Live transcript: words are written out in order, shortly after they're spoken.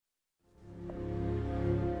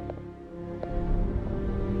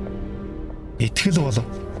Итгэл бол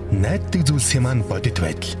найддаг зүйлсийн маань бодит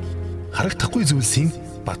байдал. Харагдахгүй зүйлсийн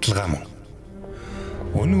баталгаа мөн.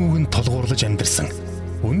 Үнэн үгэнд толгуурлаж амьдэрсэн,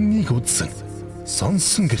 үннийг үзсэн,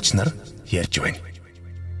 сонсон гэрч нар ярьж байна.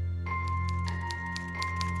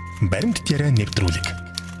 Баримт яриа нэвтрүүлэг.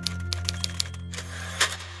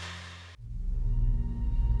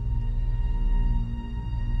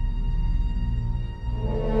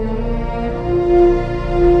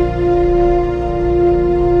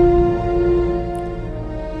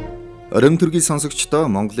 Оройн төргийн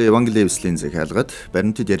сонсогчдоо Монголын Евангелийн эвслийн захиалгат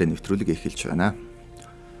баримтад яриа нэвтрүүлэг эхэлж байна.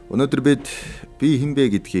 Өнөөдөр бид би хэн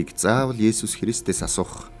бэ гэдгийг заавал Есүс Христээс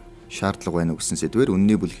асуух шаардлага байна уу гэсэн сэдвээр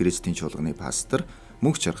Үнэний Бүл Христийн чуулганы пастор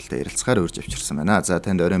мөнх чаргалтай ярилцахаар урьж авчирсан байна. За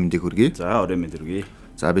танд оройн мэндийг хүргэе. За оройн мэнд хүргэе.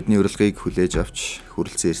 За бидний урилгыг хүлээж авч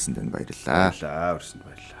хүрэлцэн ирсэн танд баярлалаа.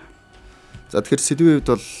 Баярлалаа. За тэгэхээр сэдвийн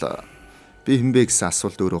хувьд бол би хэн бэ гэсэн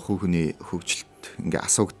асуулт өөрөө хүүхний хөгжилт ингээ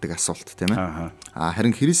асуугддаг асуулт тийм ээ.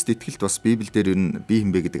 Харин Христ итгэлд бас Библиэлд ер нь би хэн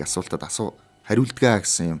бэ гэдэг асуултад хариулдгаа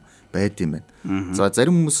гэсэн юм байд юм байна. За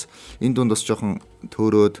зарим хүмүүс энэ дунд бас жоохон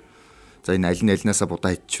төөрөөд за энэ аль нь альнаасаа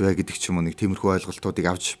будаа идчихвэ гэдэг ч юм уу нэг тиймэрхүү ойлголтуудыг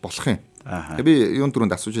авч болох юм. Тэгээ би юун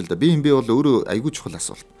түрүүнд асууж л да. Би хэн бэ бол өөрөө айгүй чухал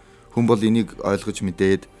асуулт. Хүн бол энийг ойлгож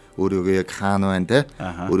мэдээд өөрийгөө яг хаана байна те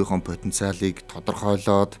өөрийнхөө потенциалыг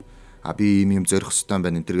тодорхойлоод би юм зорих хэвээр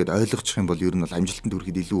байна энэ төргээд ойлгочих юм бол ер нь бол амжилтанд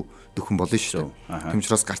хүрэхэд илүү дөхөн болно шүү дээ. Тийм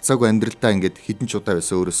учраас гарцаагүй амьдралдаа ингээд хідэн ч удаа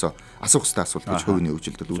байсан өөрөөсөө асуух хэвээр асуулт гэж хувийн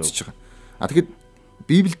хөгжилдөл үзэж байгаа. Тэгэхэд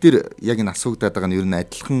Библиэлд яг энэ асуугдаад байгаа нь ер нь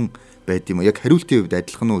адилхан байд юм уу? Яг хариултын хувьд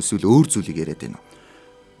адилхан уу эсвэл өөр зүйлийг яриад байна уу?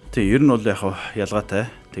 Тийм ер нь бол яг ялгаатай.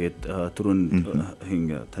 Тэгээд түрүүн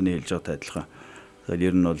таны хэлж байгаатай адилхан. Тэгэхээр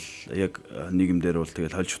ер нь бол яг нийгэмдэр бол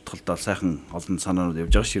тэгэл хольж утгалдаа сайхан олон санаанууд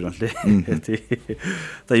явж байгаа шиг юм лээ.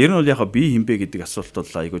 За ер нь бол яг би хэн бэ гэдэг асуулт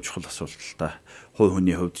бол айгүй чухал асуулт л та. Хувь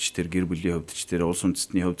хүний хувьд ч тэр гэр бүлийн хувьд ч тэр улс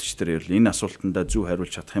үндэстний хувьд ч тэр энэ асуултандаа зөв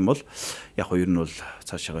хариулж чадах юм бол яг ер нь бол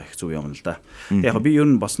цаашаа их зөв юм л да. Яг би ер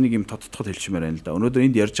нь бас нэг юм тодтогт хэлчмээр байна л да. Өнөөдөр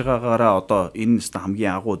энд ярьж байгаагаараа одоо энэ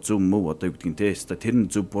хамгийн агуу зөв мөв одоо юу гэдгийг те тэр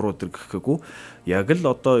нь зөв буруу тэр гэхгүй яг л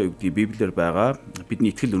одоо юу гэдгийг Библиэр байгаа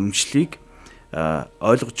бидний итгэл үнэмшлийг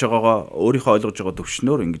ойлгож байгаагаа өөрийнхөө ойлгож байгаа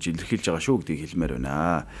төвшнөөр ингэж илэрхийлж байгаа шүү гэдгийг хэлмээр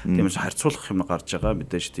байна. Тиймээс харьцуулах юм гарч байгаа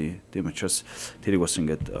мэдээж тийм учраас тэрийг бас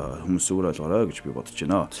ингэж хүмүүс өөр ойлгоорой гэж би бодож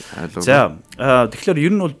байна. За тэгэхээр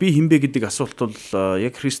ер нь бол би хэн бэ гэдэг асуулт бол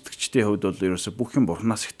яг христчдийн хувьд бол ерөөсө бүх юм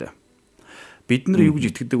бурхнаас ихтэй. Бид нар юу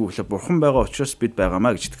гэж итгэдэг вэ гэхээр бурхан байгаа учраас бид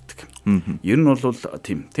байгаамаа гэж итгэдэг. Ер нь бол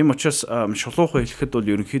тийм. Тийм учраас шулуухан хэлэхэд бол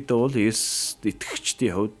ерөнхийдөө бол Есүс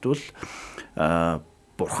итгэгчдийн хувьд бол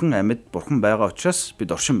бурхан амьд бурхан байгаа учраас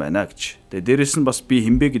бид оршин байна гэж. Тэгээ дээрэс нь бас би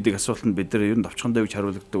хэн бэ гэдэг асуултанд бид нар ер нь товчхондоо гэж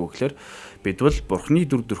хариулдаг вэ гэхээр бид бол бурханы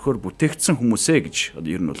дүр төрхөөр бүтээгдсэн хүмүүсээ гэж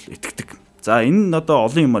ер нь бол итгэдэг. За энэ нь одоо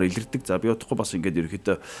олон юмар илэрдэг. За би бодохгүй бас ингээд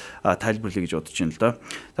ерөөхдөө тайлбарлая гэж бодож байна л да.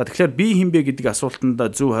 За тэгэхээр би хэн бэ гэдэг асуултанд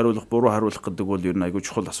зөв хариулах, буруу хариулах гэдэг бол ер нь айгүй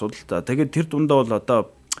чухал асуудал. За тэгээд тэр дундаа бол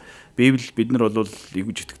одоо Библи бид нар бол юу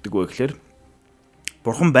гэж итгэдэг вэ гэхээр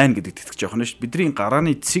бурхан байна гэдэгт итгэж явах нь шүү. Бидний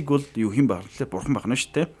гарааны цэг бол юу хэм байх вэ? Бурхан байх нь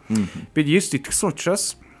шүү дээ. Бид Есүс итгэсэн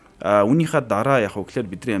учраас үүнийхээ дараа яг хөглөр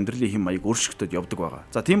бидний амьдралын хэм маяг өөрчлөгдөд явдаг байгаа.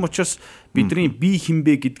 За тийм учраас бидний би хэн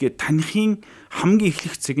бэ гэдгээ таних хамгийн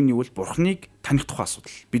эхлэх цэг нь юу вэ? Бурханыг таних тухай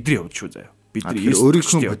асуудал. Бидний хувьд шүү заяа. Бидний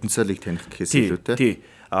өөрийнхөө потенциалыг таних гэхээс илүү те.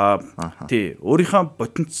 Тий. Өөрийнхөө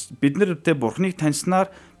бид нар те бурханыг таньснаар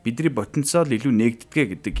бидний потенциал илүү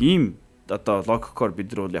нээгддэг гэдэг ийм одоо логикоор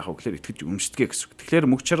бид нар бол яг хөглөр итгэж өмсдөг гэсэн. Тэгэхээр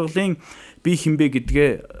мөнх чаргалын би хэн бэ гэдгээ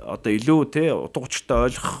одоо илүү те утга учиртай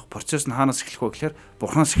ойлгох процесс нь хаанаас эхлэх вэ гэхээр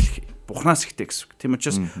бурханаас эхтэй гэсэн. Тийм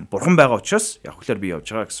учраас бурхан байгаа учраас яг хөглөр би явж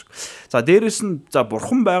байгаа гэсэн. За дээрэс нь за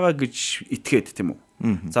бурхан байгаа гэж итгээд тийм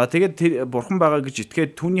үү. За тэгээд тэр бурхан байгаа гэж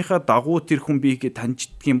итгээд түүнийхээ дагуу тэр хүн биеийг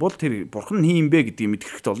таньждаг юм бол тэр бурхан хин юм бэ гэдгийг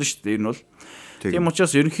мэдэх хэрэгтэй болно шүү дээ. Энэ бол тийм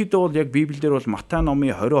учраас ерөнхийдөө бол яг Библиэлд бол Матай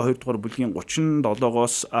номын 22 дугаар бүлгийн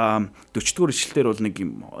 37-оос 40 дугаар ишлэлээр бол нэг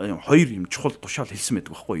юм хоёр юм чухал тушаал хэлсэн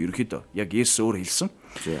байдаг байхгүй ерөнхийдөө яг Есүс өөр хэлсэн.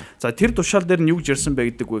 За тэр тушаал дээр нь юу гэж ярьсан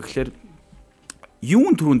бэ гэдэг вэ гэхээр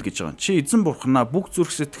юун түрүүнд гэж байгаа. Чи эзэн бурханаа бүх зүрх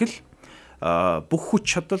сэтгэл бүх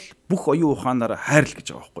хүч чадал бүх оюун ухаанаараа хайрл гэж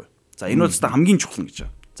байгаа байхгүй. За энэ бол хамгийн чухал гэж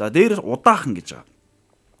байгаа. За дээрээс удаахан гэж байгаа.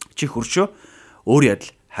 Чи хөршөө өөр ядал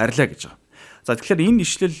хайрлаа гэж байгаа. За тэгэхээр энэ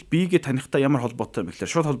ишлэл биегээ танихтай ямар холбоотой юм бэ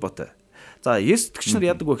гэхээр шууд холбоотой. За Есүс итгэгч нар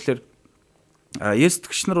яадаг вэ гэхээр Есүс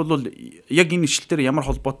итгэгч нар бол яг энэ ишлэлээр ямар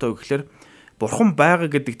холбоотой вэ гэхээр бурхан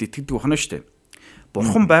байгаа гэдэгт итгэдэг байна шүү дээ.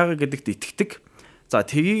 Бурхан байгаа гэдэгт итгэдэг. За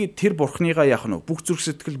тэр бурханыгаа яах нь бүх зүрх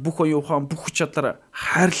сэтгэл бүх оюун ухаан бүх хүч чадлаар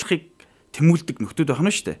хайрлахыг тэмүүлдэг нөхдүүд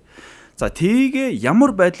байна шүү дээ. За тийг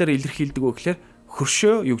ямар байдлаар илэрхийлдэг вэ гэхээр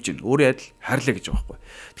хөршөө юу гэж байна? Өөрөө адил хайрлаа гэж байгаа байхгүй.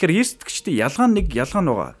 Тэгэхээр Есүс итгэгчдийн ялгаа нь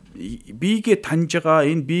байгаа. биегээ таньж байгаа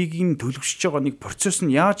энэ биегийн төлөвшөж байгаа нэг процесс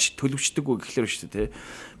нь яаж төлөвшдөг вэ гэхлээр шүү дээ.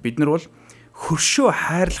 Бид нар бол хөршөө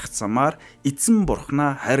хайрлах замаар эзэн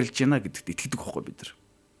бурхнаа хайрлж байна гэдэгт итгэдэг байхгүй бид нар.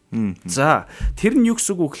 За тэр нь юу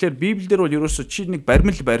гэсэн үг вэ гэхээр Библиэлд бол ерөөсө чи нэг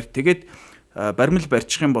баримл барь тэгээд баримл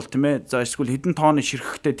барьчих юм бол тийм ээ. За эсвэл хэдэн тооны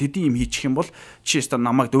ширхэгтэй тэдийн юм хийчих юм бол чи өстө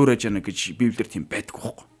намайг дөөрэж яана гэж Библиэр тийм байдаг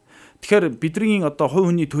байхгүй. Тэгэхээр бидний одоо хувь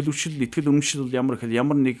хүний төлөвшил, итгэл үнэмшил бол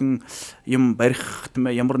ямар нэгэн юм барих тийм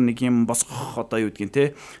ээ, ямар нэг юм босгох одоо юу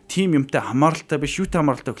гэдгийг тийм юмтай хамааралтай биш, юутай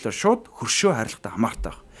хамааралтай гэхээр шууд хөршөө хайрлагатай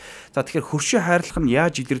хамаартай байна. За тэгэхээр хөршөө хайрлах нь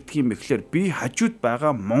яаж илэрдэг юм бэ гэхээр би хажууд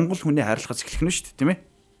байгаа монгол хүний хайрлахаас эхлэх нь шүү дээ, тийм ээ.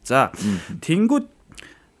 За тэнгүүд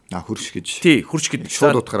хөрш гэж. Тий, хөрш гэдэг.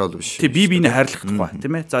 Шууд утгаараа бол биш. Тий, бие биенээ хайрлах тухай,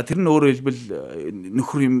 тийм ээ. За тэр нь өөрөөр хэлбэл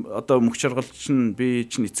нөхөр юм одоо мөнх чаргалч нь би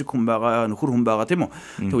чинь эцэг хүн байгаа, нөхөр хүн байгаа тийм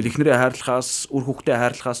үү. Тэгвэл эхнэрээ хайрлахаас, үр хүүхдээ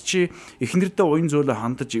хайрлахаас чи эхнэрдээ уян зөөлө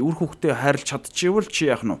хандаж, үр хүүхдээ хайрлж чадчихвал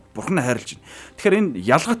чи яах нь вэ? Бурхнаа хайрлж байна. Тэгэхээр энэ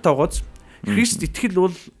ялгаатай байгааз Христ итгэл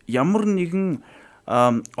бол ямар нэгэн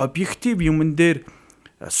объектив юмн дээр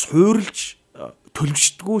суурилж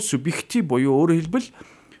төлөвшдгөө субъектив буюу өөрөөр хэлбэл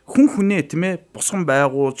хүн хүнээ тийм ээ босгон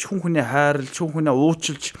байгуулж, хүн хүнээ хайрлж, хүн хүнээ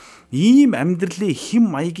уучлж ийм амьдралын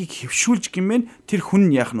хэм маягийг хэвшүүлж гэмээр тэр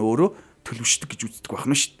хүн яах нь өөрөө төлөвшдөг гэж үздэг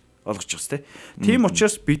байна шүү дээ. Ойлгож байна тийм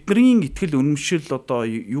учраас бидний итгэл үнэмшил одоо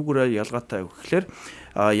юугаараа ялгаатай гэхээр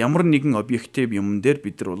ямар нэгэн объектив юмн дээр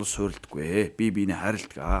бид нар бол суурилдаггүй. Бие биенээ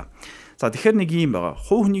хайрладаг. За тэгэхээр нэг юм байгаа.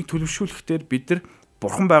 Хувь хүнийг төлөвшүүлэхдээ бид нар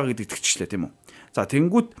бурхан байгаа гэдэгт итгэжлээ тийм үү. За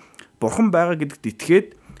тэнгүүд бурхан байгаа гэдэгт итгээд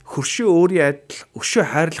хөршөө өөрийн адил өшөө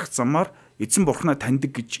хайрлах замаар эзэн бурхнаа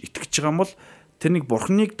таньдаг гэж итгэж байгаа юм бол тэр нэг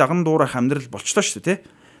бурхныг даган дуурайх амьдрал болчлоо шүү дээ тий.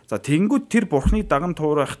 За тэнгүүд тэр бурхныг даган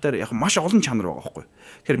дуурайх дээр яг маш олон чанар байгаа байхгүй.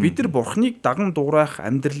 Тэгэхээр бид нар бурхныг даган дуурайх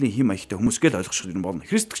амьдралын хэм маягтай хүмүүс гэж ойлгох юм болно.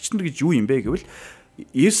 Христчч нар гэж юу юм бэ гэвэл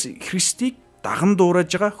Есүс Христийг даган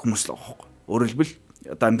дуурайж байгаа хүмүүс л байгаа байхгүй. Өөрөөр хэлбэл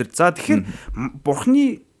одоо амьдрал. За тэгэхээр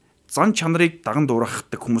бурхны зан чанарыг даган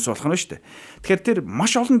дуурайхдаг хүмүүс болох нь шүү дээ. Тэгэхээр тэр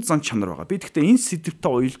маш олон зан чанар байгаа. Би гэхдээ энэ сэдвтэ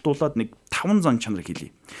уялдуулаад нэг 5 зан чанар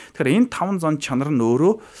хэлье. Тэгэхээр энэ 5 зан чанар нь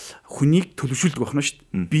өөрөө хүнийг төлөвшүүлдэг байна шүү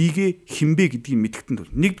дээ. Биегээ хинбэ гэдгийг мэдгэтэн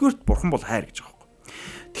тул. Нэгдүгээрт бурхан бол хайр гэж байгаа байхгүй.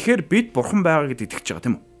 Тэгэхээр бид бурхан байгаа гэдэгт итгэж байгаа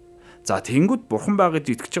тийм үү? За тэнгүүд бурхан байгаа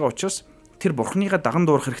гэдэгт итгэж байгаа учраас тэр бурханыгаа даган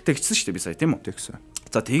дуурах хэрэгтэй гэсэн шүү дээ би сая тийм үү? Тэгсэн.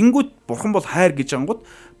 За тэнгүүд бурхан бол хайр гэж ангууд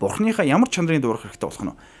бурханыгаа ямар чанарын дуурах хэрэгтэй болох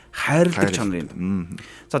нь вэ? Хайрладаг чанарын.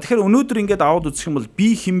 За тэгэхээр өнөөдөр ингээд аваад үзэх юм бол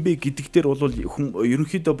би хинбэ гэдэг дээр бол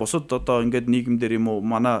ерөнхийдөө бусад одоо ингээд нийгэмдэр юм уу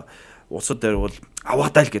манай улсад дээр бол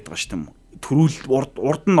аваатай л гэдэг байгаа шүү дээ. Төрүүл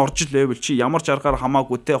урд нь орж л байвал чи ямар ч аргаар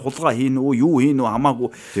хамаагүй те хулгай хийн үү юу хийн үү хамаагүй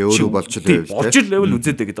өөрөө болж л байвал болж л байвал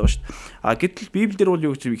үзээдэй гэдэг байгаа шүү дээ. А гэтэл Библиэр бол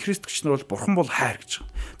юу гэж христчч нар бол бурхан бол хайр гэж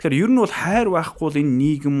байгаа. Тэгэхээр ер нь бол хайр байхгүй бол энэ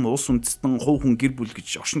нийгэм улс үндэстэн хувь хүн гэр бүл гэж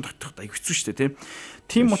оршин тогтоход аюу хэцүү шүү дээ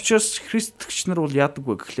тийм учраас христчч нар бол яадаг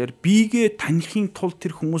вэ гэхээр биегээ таних тулд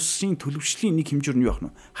тэр хүмүүсийн төлөвшлийн нэг хэмжээр нь юу байх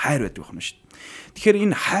нь хайр байдаг байх нь шүү дээ. Тэгэхээр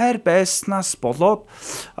энэ хайр байснаас болоод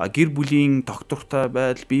гэр бүлийн доктортой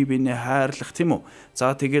байдал, бие биенээ хайрлах тийм үү.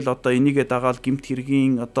 За тэгэл одоо энийгээ дагаал гэмт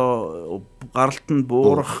хэргийн одоо гаралт нь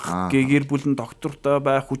буурах, гэр бүлийн доктортой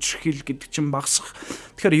байх, хүчрхийл гэдэг чинь багасах.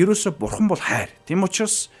 Тэгэхээр ерөөсөө бурхан бол хайр. Тийм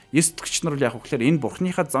учраас Есүс нар бол яг хөглөр энэ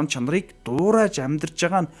бурханыхаа зан чанарыг дуурайж амьдарч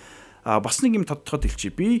байгаа нь бас нэг юм тодтоход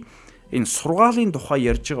хэлчихье. Би энэ сургаалын тухай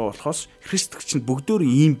ярьж байгаа болохоос христч нь бүгдөө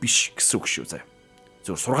ийм биш гэсэн үг шүү заяа.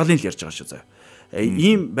 Зөв сургаалын л ярьж байгаа шүү заяа.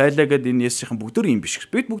 Ийм байлаа гэдэг энэ Есүсийн бүгдөө ийм биш.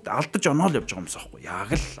 Бид бүгд алдаж оноол явж байгаа юмс аахгүй.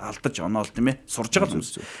 Яг л алдаж оноол тийм ээ. Сурж байгаа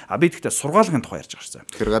хүмүүс. Би тэгтээ сургаалын тухай ярьж байгаа шүү.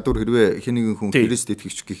 Тэгэхээр гадуур хэрвээ хэн нэгэн хүн Христ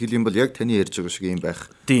итгэгч гэх юм бол яг таны ярьж байгаа шиг юм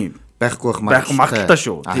байх. Тийм. Байхгүй байх магадaltaй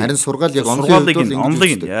шүү. Харин сургаал яг онлог яг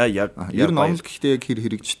ер нь онлог гэхдээ яг хэр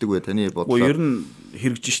хэрэгждэг вэ таны бодлоор? Ер нь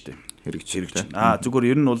хэрэгжиж штэ. Хэрэгжиж.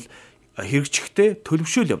 Зүгээр ер нь бол хэрэгжихдээ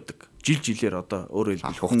төлөвшөөл явдаг. Жилээр одоо өөрөөр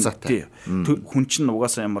хэлбэл хүн чинь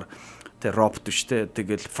угаасаа ямар робот биш те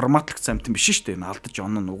тэгэл форматлах замтан биш шүү дээ. Энэ алдаж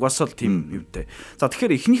онно угаасаа л тийм юмтай. За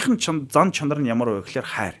тэгэхээр эхнийх нь зан чанар нь ямар вэ гэхээр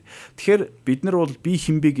хайр. Тэгэхээр бид нар бол би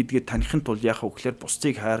хинбэ гэдгээ танихын тулд яах вэ гэхээр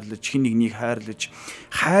бусдыг хайрлаж, хин нэгнийг хайрлаж,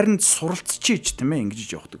 хайранд суралцчихийж тийм ээ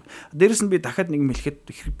ингэж явахдаг. Дээрэс нь би дахиад нэг юм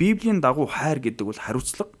хэлэхэд Библийн дагуу хайр гэдэг бол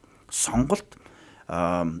хариуцлага, сонголт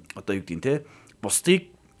одоо юу гэдгийг те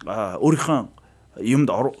бусдыг өөрийнхөө юмд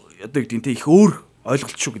одоо юу гэдгийг те их өөр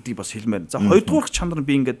ойлголт шүү гэдгийг бас хэлмээр. За хоёрдугаар чанар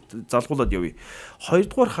би ингээд залгуулад явъя.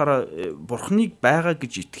 Хоёрдугаар хараа бурхныг байгаа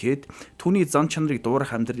гэж итгээд түүний зан чанарыг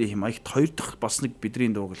дуурах амьдралын хэм маягт хоёр дахь бас нэг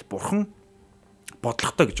бидний дургал бурхан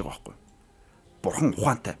бодлоготой гэж байгаа байхгүй. Бурхан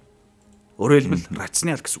ухаантай. Өөрөөр хэлбэл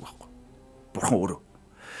рационал гэсэн үг байхгүй. Бурхан өөрөө.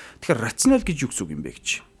 Тэгэхээр рационал гэж юу гэсэн үг юм бэ гэж.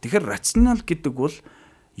 Тэгэхээр рационал гэдэг бол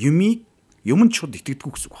юмд шууд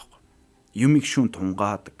итгэдэггүй гэсэн үг байхгүй. юмыг шүүн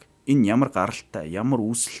тунгаадаг. Энэ ямар гаралтай, ямар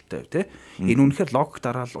үүсэлтэй те. Энэ үнэхээр логик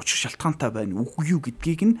дараал учир шалтгаантай байна. Үгүй юу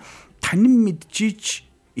гэдгийг нь танин мэджиж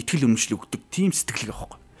итгэл үнэмшил өгдөг тийм сэтгэлгээ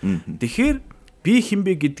байхгүй. Тэгэхээр би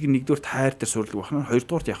хинбэ гэдэг нь нэгдүгээр тайр дээр сурлаг байна.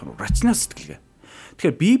 Хоёрдугаар яах нь рационал сэтгэлгээ.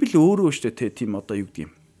 Тэгэхээр Библи өөрөө өштэй те тийм одоо юу гэдэг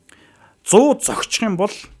юм. 100 зөгчих юм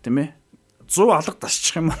бол тийм ээ 100 алга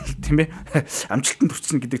дасчих юм бол тийм ээ амжилтанд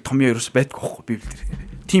хүрсэн гэдэг том ярус байдгүй байхгүй Библиэр.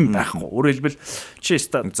 Тийм байхгүй. Өөрөөр хэлбэл чи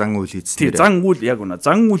зан үйл хийцтэй. Зан үйл яг үнэ.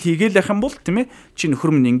 Зан үйл хийгээл байх юм бол тийм ээ чи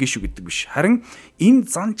нөхөр минь ингэ шүү гэдэг биш. Харин энэ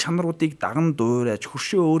зан чанаруудыг даган дуурайж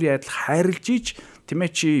хөршөө өөрийн адил хайрлж ийж тийм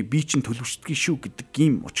ээ чи би чинь төлөвшдгийг шүү гэдэг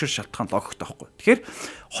ийм учир шалтгаан логиктой байхгүй. Тэгэхээр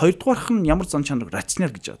хоёрдугаарх нь ямар зан чанар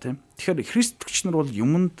рационал гэж байгаа тийм. Тэгэхээр христчч нар бол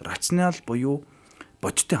юмд рационал буюу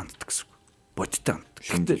бодиттой ханддаг гэсэн. Бодиттой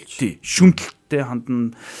ханддаг. Тий, шүмтэлтэй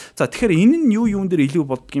хандна. За тэгэхээр энэ нь юун дээр илүү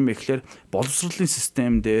болдго юм бэ гэхээр боловсролын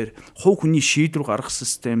систем дээр, хувь хүний шийдвэр гаргах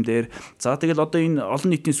систем дээр. За тэгэл одоо энэ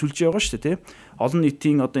олон нийтийн сүлжээ байгаа шүү дээ, тий. Олон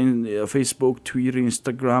нийтийн одоо энэ Facebook, Twitter,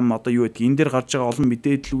 Instagram одоо юу гэдэг энэ дээр гарч байгаа олон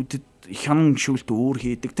мэдээллүүдэд хянан шүүлт өөр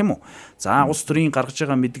хийдэг тийм үү. За улс төрийн гаргаж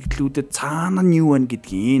байгаа мэдээллүүдэд цаана нь юу байна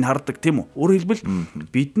гэдгийг хардаг тийм үү. Өөрөөр хэлбэл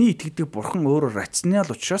бидний итгэдэг бурхан өөрөө рационал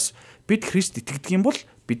учраас бид Христ итгэдэг юм бол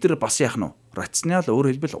бид нар бас яах нь рационал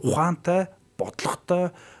өөрөөр хэлбэл ухаантай,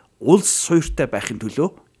 бодлоготой, улс суурьтай байхын төлөө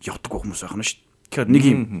явдаг хүмүүс байх нь шүү дээ. Тэгэхээр нэг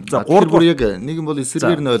юм. За 3 дугаар яг нэг юм бол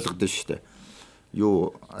эсрэгээр нь ойлгодсон шүү дээ.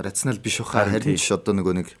 Юу рационал биш ухаа харин ч одоо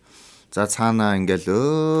нэг за цаанаа ингээл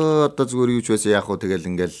одоо зүгээр юу ч байсан яах вэ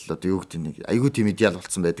тэгэл ингээл одоо юу гэдэг нэг айгүй тийм идеал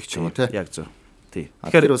болцсон байдаг ч юм уу те. Яг зөв. Тий.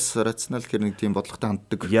 Тэгэхээр бас рационал гэр нэг тийм бодлоготой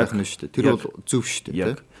ханддаг байх нь шүү дээ. Тэр бол зөв шүү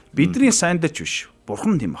дээ те. Бидний сайндаа ч биш.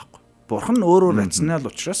 Бурхан тийм байхгүй. Бурхан нь өөрөө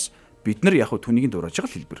рационал учраас бид нар яг түүнийг дуурайж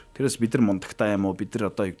байгаа л хэлбэр. Тэрээс бид нар мундагтай юм уу бид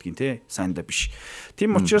нар одоо юу гэдгийг те сайндаа биш.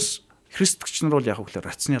 Тийм учраас христчч нар бол яг хөглөө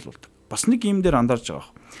рационал болдог. Бас нэг юм дээр андарж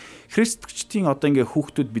байгаа. Христчтийн одоо ингээ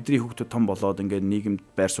хүүхдүүд бидний хүүхдүүд том болоод ингээ нийгэмд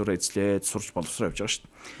байр сууриа эзлээд сурч боловсроо явж байгаа шүү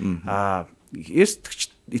дээ.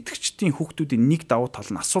 Итгэгчдийн хүүхдүүдийн нэг давуу тал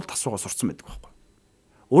нь асуулт асуугаа сурцсан байдаг байхгүй.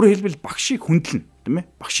 Өөрөөр хэлбэл багшийг хүндлэн тийм ээ.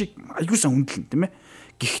 Багшийг аягуулсан хүндлэн тийм ээ.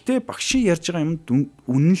 Гэхдээ багшийн ярьж байгаа юмд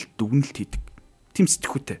үнэлт дүгнэлт хийдэг. Тим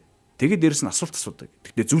сэтгхүүтэй. Тэгээд дээрэс нь асуулт асуудаг.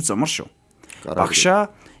 Тэгтээ зүв замар шүү.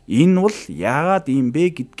 Багшаа энэ бол яагаад юм бэ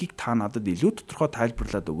гэдгийг та надад илүү тодорхой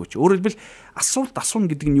тайлбарлаад өгөөч. Өөрөөр хэлбэл асуулт асууна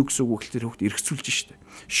гэдэг нь юу гэсэн үг вэ гэхээр хүүхд эргцүүлж штэ.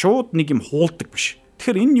 Шууд нэг юм хуулдаг биш.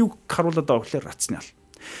 Тэгэхээр энэ юг харуулад байгаа гэхээр рационал.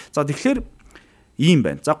 За тэгэхээр ийм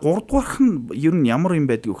байна. За 3 дугаарх нь ер нь ямар юм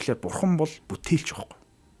байдгийг гэхээр бурхан бол бүтээлч байхгүй.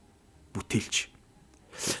 Бүтээлч.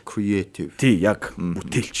 Creative. Тий, яг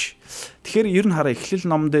бүтээлч. Тэгэхээр ер нь хараа эхлэл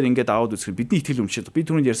ном дээр ингээд аваад үзэхээр бидний итгэл үнэмшил би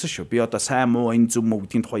түрүүнд ярьсан шүү. Би одоо сайн муу энэ зөв муу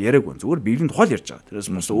гэдгийн тухай яриаг байна. Зүгээр Библийн тухай л ярьж байгаа.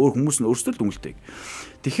 Тэрээс бас өөр хүмүүс нь өөрсдөө л дүнэлтэйг.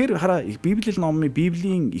 Тэгэхээр хараа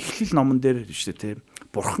Библийн эхлэл номон дээр шүү дээ, тий.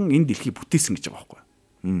 Бурхан энэ дэлхийг бүтээсэн гэж байгаа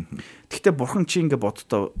байхгүй. Гэхдээ бурхан чи ингээд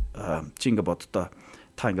боддоо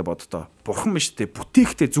та ингээд боддоо бурхан биш дээ.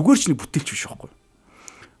 Бүтээхдээ зүгээр ч нэг бүтээлч биш байхгүй.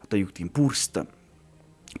 Одоо юу гэдгийг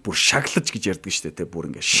бүр шаглаж гэж ярьдаг шүү дээ, бүр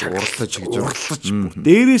ингээ шаглаж гэж урлаж бүр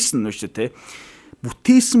дээрээс нь шүү дээ,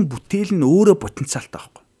 бүтээсэн бүтээл нь өөрөө потенциалтай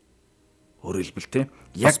байхгүй. Өөрөөр хэлбэл те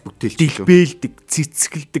яг бүтээлч бэлдэг,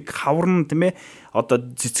 цэцгэлдэг, хаврын тийм ээ, одоо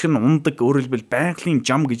цэцгэр нь ундаг, өөрөөр хэлбэл байгалийн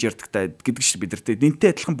жам гэж ярьдагтай гэдэг чинь бид нар те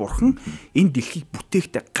энтэй адилхан бурхан энэ дэлхийг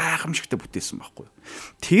бүтээхдээ гайхамшигтай бүтээсэн байхгүй.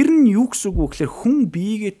 Тэр нь юу гэсэн үг вэ гэхээр хүн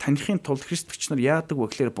биеийг таних тулд христчч нар яадаг вэ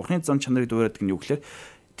гэхээр бурхны зан чанарыг дуурайдаг нь юу гэхээр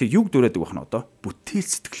тэр юг дуурайдаг байна одоо бүтээл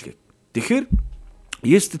сэтгэлгээ. Тэгэхээр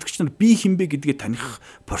Есүс итгэгч нар би хинбэ гэдгээ таних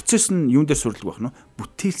процесс нь юун дээр суурилдаг байна вэ?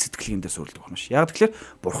 Бүтээл сэтгэлгээнд дээр суурилдаг байна ш. Яг тэгэхээр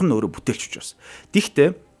бурхан нь өөрөө бүтээлч учраас. Тэгэхдээ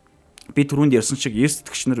би түрүүнд ярьсан шиг Есүс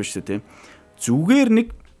итгэгч нар биш үү те. Зүгээр нэг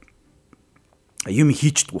юм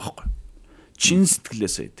хийчдэг байхгүй. Чин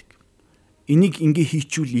сэтгэлээсээ идэг. Энийг ингээ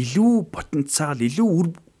хийчүүл илүү потенциал,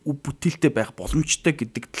 илүү бүтээлтэй байх боломжтой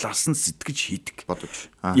гэдэг талаас нь сэтгэж хийдэг. Бодож.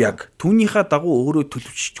 Яг түүнийхээ дагуу өөрөө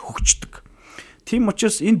төлөвч хөгждөг. Тийм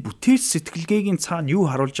учраас энэ бүтээл сэтгэлгээгийн цаана юу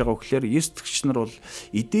харуулж байгаа вэ гэхээр Есүс нар бол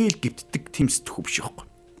идеэл гівддэг тийм сэтгхүү биш байхгүй.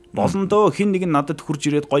 Болондоо хин нэг нь надад хурж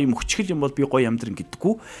ирээд гоё юм өчгөл юм бол би гоё амьдрын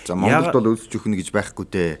гэдэггүй. За Монголд бол өлсөж өгнө гэж байхгүй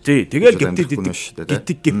дээ. Тий, тэгэл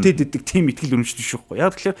гівдээд идэг тийм итгэл үнэмшил биш байхгүй.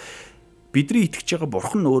 Яг тэгэхээр бидний итгэж байгаа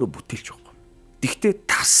бурхан нь өөрөө бүтээлч байхгүй. Тэгтээ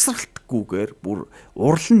тасралтгүйгээр бүр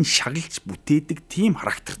урлан шагалж бүтээдэг тийм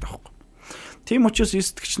характертай байхгүй. Тийм учраас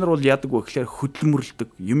итгэгч нар бол яадаг вэ гэхээр хөдөлмөрлөдөг,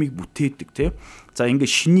 юмыг бүтээдэг тийм. За ингээд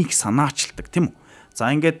шинийг санаачилдаг тийм үү. За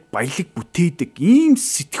ингээд баялаг бүтээдэг ийм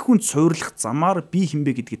сэтгхүүнд суйрлах замаар би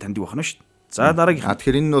хинбэ гэдгийг таньдаг байна шүү дээ. За дараагийн.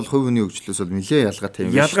 Тэгэхээр энэ нь бол хувь хүний хөгжлөөс бол нэлээд ялгаатай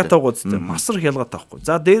юм байна. Ялгаатай гоцтой. Масрах ялгаатай байхгүй.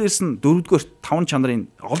 За дээрэс нь дөрөвдүгээр 5 чанарын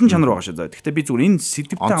олон чанар байгаа шүү. За гэхдээ би зүгээр энэ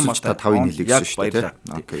сэдвтэй хамаатай 5-ыг нийлүүлсэн шүү дээ.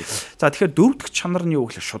 Окей. За тэгэхээр дөрөв дэх чанар нь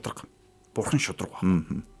юу гэхээр шудраг. Бурхан шудраг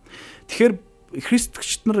байна. Тэгэхээр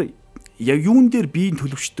христчд нар юун дээр биеийн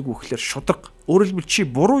төлөвчдөг вэ гэхээр шудраг. Өөрөөр хэлбэл чи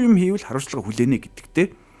буруу юм хийвэл хариуцлага хүлээнэ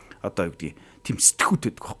гэдэгтэй. Одоо юу гэдгийг тэм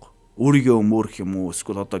сэтгхүүтэд байхгүй. Өөрийгөө өмөөрөх юм уу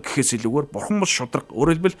эсвэл одоо гэхээс илүүгээр бурхан бол шудраг.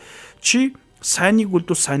 Өөрөөр хэлбэл чи сайныг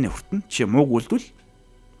үлдвэл сайныг хүртэн, чи мууг үлдвэл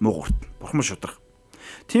мууг хүртэн. Бурхан бол шудраг.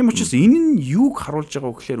 Тийм учраас энэ нь юуг харуулж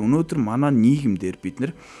байгаа вэ гэхээр өнөөдөр манай нийгэмдэр бид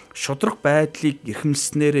нэр шудраг байдлыг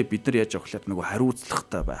эрхэмлснээрээ бид нар яаж явах вэ? Нөгөө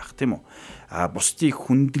хариуцлагатай байх, тийм үү? Бусдыг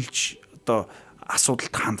хүндэлж одоо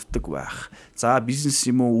асуудалд ханддаг байх. За бизнес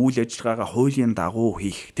юм уу үйл ажиллагаагаа хуулийн дагуу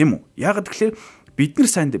хийх, тийм үү? Яг тэгэхээр бид нар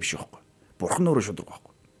сайндаа биш байхгүй. Бурхан өөрөө шудраг байхгүй.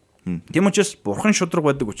 Тийм учраас бурхан шудраг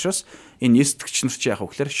байдаг учраас энэ эсдэгч нар чи яах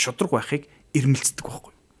вэ гэхээр шудраг байхыг ирмэлцдэг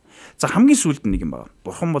байхгүй. За хамгийн сүүлд нэг юм байна.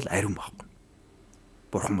 Бурхан бол ариун байхгүй.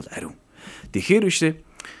 Бурхан бол ариун. Тэгэхээр бишээ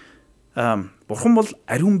бурхан бол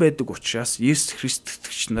ариун байдаг учраас Есүс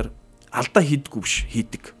Христч нар алдаа хийдэггүй биш,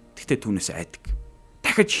 хийдэг. Гэхдээ түүнээс айдаг.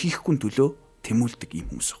 Дахиж хийхгүй төлөө тэмүүлдэг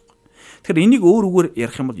юм хүмүүс байхгүй. Тэгэхээр энийг өөр үгээр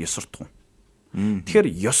ярих юм бол ёс суртахуун. Тэгэхээр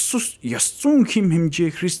ёс зүйн хим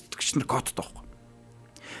хэмжээ христчч нар кодтой байхгүй.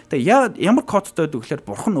 Тэгээ ямар кодтой байдаг гэхээр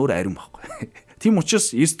бурхан өөр ариун байхгүй. Тийм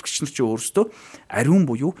учраас эсдэгч нар чи өөрсдөө ариун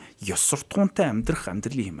буюу ёс суртахуунтай амьдрах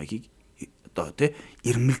амьдралын хэмээгийг одоо тий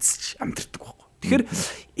ирмэлцэж амьдрдаг байхгүй. Тэгэхээр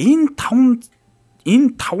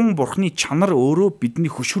энэ таван бурхны чанар өөрөө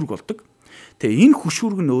бидний хөшүүрэг болдог. Тэгээ энэ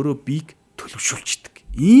хөшүүрэг нь өөрөө биеийг төлөвшүүлчихдэг.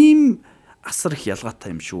 Ийм асар их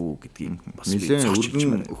ялгаатай юм шүү гэдгийг бас би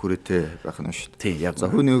зөвчилж хүрээтэй байх нь шүү. Тий яг.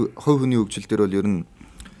 За хувь хүний хөгжил дээр бол ер нь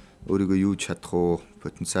өөрийгөө юу чадах уу,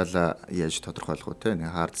 потенциалаа яаж тодорхойлох уу те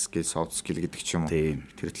нэг hard skill, soft skill гэдэг ч юм уу.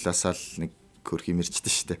 Тэр талаасаа л нэг хөрх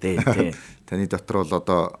имэрчдэн шүү дээ. Таны дотор бол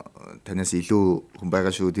одоо танаас илүү хүн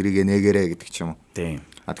байгаа шүү, тэрийг нээгээрэй гэдэг ч юм уу.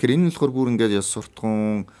 Тэгэхээр энэ нь болохоор бүр ингээд яс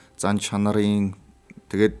суртахуун, зан чанарын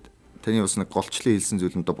тэгээд таны бас нэг голчлон хэлсэн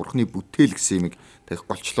зүйл нь одоо бурхны бүтээл гэсэн юмыг дахих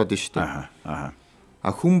голчлоод нь шүү дээ.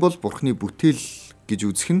 Хүн бол бурхны бүтээл гэж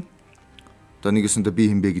үзэх нь одоо нэгэсэндээ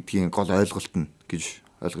би хинбэ гэдгийн гол ойлголт нь гэж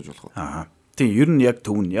ойлгож болох уу? Тийм, ер нь яг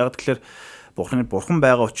төв нь. Яг тэгэхээр бурхан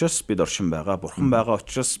байгаа учраас бид оршин байгаа. Бурхан байгаа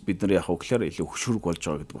учраас бид нар яг хөглөөр илүү хөшүүрэг болж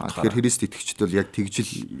байгаа гэдэг утгаараа. Тэгэхээр Христ итгэгчд бол яг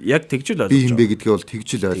тэгжил ойлгож байгаа. Би хинбэ гэдгээ бол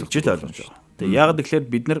тэгжил ойлгож байгаа. Тэгээ яг тэгэхээр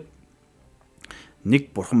бид нар нэг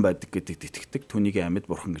бурхан байдаг гэдэгт итгэдэг, түүнийг амьд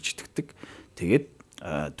бурхан гэж итгэдэг. Тэгээд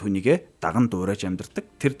түүнийгээ даган дуурайж амьдардаг.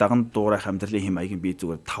 Тэр даган дуурайх амьдралын хэм маягийн би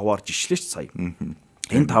зүгээр 5-аар жишлээч сая.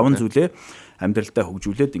 Энэ 5 зүйлээ амьдралдаа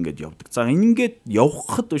хөгжүүлээд ингээд явдаг. За ингээд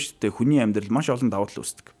явхад биш үү хүний амьдрал маш олон давуу тал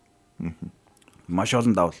үүсдэг. Маш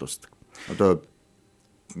олон давуу тал үүсдэг. Одоо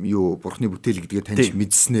юу бурхны бүтээл гэдгээ таньж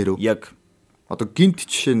мэдснээр үү? Яг одоо гинт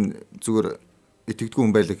жишээ нь зүгээр итгэдэггүй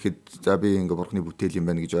хүн байлаа гэхэд за би ингээд бурхны бүтээл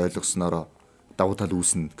юм байна гэж ойлгоснороо давуу тал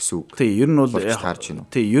үүснэ гэсэн үг. Тий, ер нь бол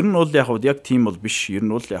ер нь бол яг тийм бол биш. Ер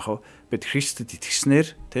нь бол яг бид Христэд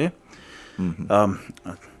итгэснээр тий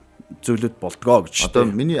зүйлүүд болдгоо гэж. Одоо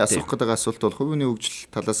миний асуух гэдэг асуулт бол хувийн хөгжил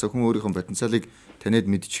талаас хүн өөрийнхөө потенциалыг таниад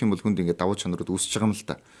мэдчих юм бол хүнд ингээд давуу чанарууд үүсэж байгаа юм л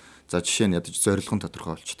да. За жишээ нь ядаж зорилгон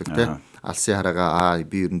тодорхой болчдөг тий. Алсын хараагаа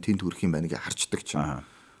би ер нь тэнд хүрэх юм байна гэж харчдаг ч юм.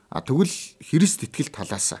 Тэгвэл Христ итгэл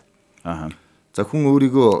талаас. За хүн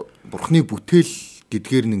өөрийгөө бурхны бүтээл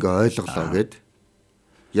гэдгээр нь ингээ ойлголоо гэд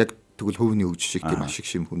яг тэгвэл хувийн хөгжил шиг тийм ашиг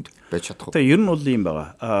шим хүнд байж чадах уу? Тэгээ ер нь бол юм байгаа.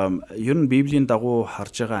 Ер нь Библийн дагуу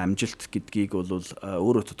харж байгаа амжилт гэдгийг бол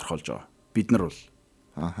өөрөө тодорхойлж байгаа. Бид нар бол.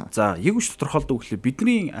 За яг үш тодорхойлдог гэхлээр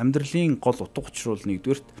бидний амьдралын гол утга учир бол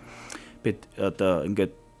нэгдүгээрт бид одоо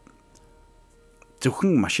ингээд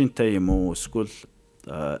зөвхөн машинтай юм уу эсвэл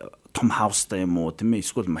том хаустай юм уу тийм ээ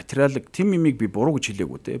эсвэл материалыг тийм юмыг би буруу гэж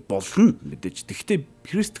хэлээгүй те болно мэдээж. Тэгвэл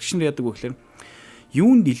христчч нар яадаг вэ гэхээр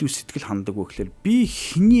юунд илүү сэтгэл хандаг вэ гэхээр би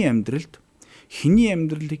хэний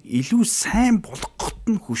амьдралыг илүү сайн болгоход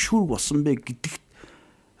нь хөшүүрэг болсон бэ гэдэгт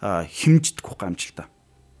хэмждэг байхгүй амжилтаа.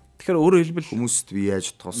 Тэгэхээр өөрөөр хэлбэл хүмүүст би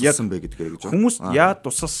яаж тусалсан бэ гэдгээр гэж. Хүмүүст яа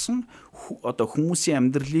тусалсан одоо хүмүүсийн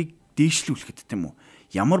амьдралыг дээшлүүлэхэд тийм үү?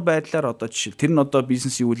 Ямар байдлаар одоо жишээ тэр нь одоо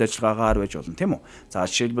бизнесийн үйл ажиллагаагаар байж болно тийм үү? За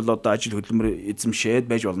жишээлбэл одоо ажил хөдөлмөр эзэмшээд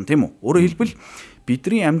байж болно тийм үү? Өөрөөр хэлбэл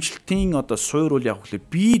бидний амжилтын одоо суур бол яг хөлөө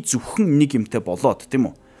би зөвхөн нэг юмтай болоод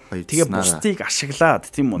тийм үү? Тэгээ бусдыг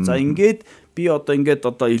ашиглаад тийм үү? За ингээд би одоо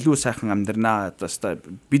илүү сайхан амьдрнаа.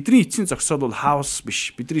 Бидний эцсийн зогсоол бол хаус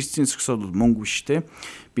биш. Бидний эцсийн зогсоол бол мөнгө биш тийм.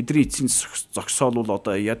 Бидний эцсийн зогсоол бол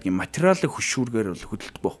одоо яг материалын хөшүүргээр бол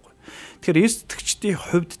хөдөлдөг байхгүй. Тэгэхээр эсдэгчдийн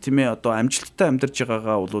хувьд тийм ээ одоо амжилттай амьдарч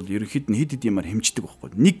байгаагаа бол ерөнхийд нь хэд юмар хэмждэг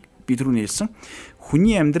байхгүй. Нэг би түрүүний хэлсэн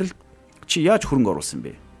хүний амьдралд чи яаж хөрөнгө оруулсан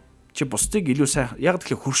бэ? Чи бусдыг илүү сайн яг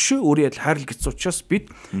тэгэхээр хөршөө өөрөө адил хайрлах гэсэн учраас бид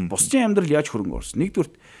бусдын амьдрал яаж хөрөнгө оруулсан? Нэгдүгээр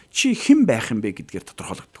чи хэн байх юм бэ гэдгээр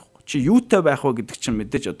тодорхойлогдох. Чи юутай байх вэ гэдэг чинь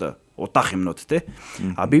мэдээж одоо удаах юмнууд те.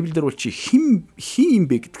 А Библиэлд бол чи хин юм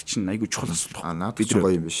бэ гэдэг чинь айгүй чухал асуулт. Надад ч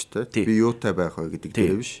гоё юм биш те. Би юутай байх вэ гэдэг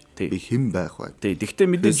дээр биш. Би хэн байх вэ? Тий. Гэхдээ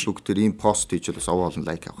мэдээж Facebook дээр ийм пост хийж бол овоо олон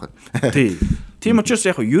лайк авах. Тий. Тийм учраас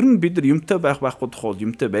яг ер нь бид нар юмтай байхгүй тухай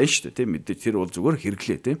юмтай байна шүү дээ те. Мэдээж тэр бол зүгээр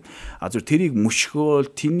хэрэглээ те. А зүгээр тэрийг мөшгөөл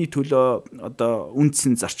тэрний төлөө одоо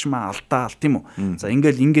үндсэн зарчмаа алдаал тийм үү. За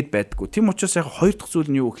ингээд байдггүй. Тийм учраас яг хоёр дахь зүйл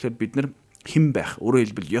нь юу гэхээр бид нар хэн байх,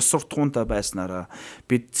 өөрөөр хэлбэл ёс суртахуунтай байснараа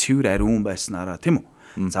бид цэвэр ариун байснараа тийм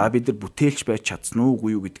үү. За бид нар бүтээлч байж чадсан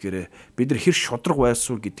уугүй юу гэдгээрээ бид нар хэр шудраг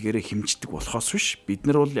байсан гэдгээрээ хэмждэг болохоос биш бид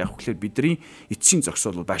нар бол яг хөглөө бидний эцсийн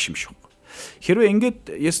зогсоол бол байш юм шиг. Хэрвээ ингээд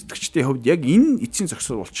Есүс итгэгчдийн хувьд яг энэ эцсийн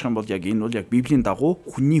зогсоол болчих юм бол яг энэ бол яг Библийн дагуу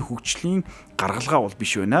хүний хөгжлийн гаргалгаа бол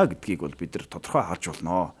биш байна гэдгийг бол бид нар тодорхой харж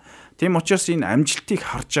болно. Тийм учраас энэ амжилтыг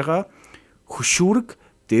харж байгаа хөшүүрэг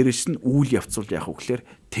дээрэс нь үйл явц бол яг хөглөөр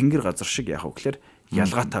тэнгэр газар шиг яг хөглөөр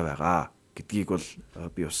ялгаатай байгаа гэдгийг бол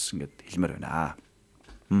би бас ингээд хэлмээр байна.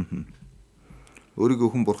 Өөрийгөө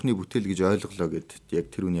хүн бурхны бүтээл гэж ойлголоо гэд яг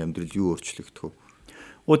тэр үний амьдрал юу өөрчлөгдөх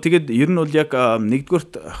вэ? Тэгээд ер нь бол яг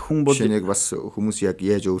нэгдүгээрт хүн бол яг бас хүмүүс яг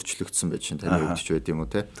яаж өөрчлөгдсөн байж чинь таны өвдөж байд юм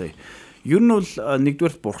уу те? Ер нь бол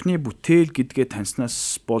нэгдүгээрт бурхны бүтээл гэдгээ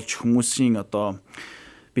таньснаас болж хүмүүсийн одоо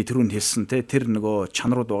би түрүүнд хэлсэн те тэр нөгөө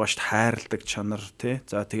чанарууд байгаа шүү дээ хайрладаг чанар те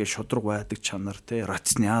за тэгээ шудраг байдаг чанар те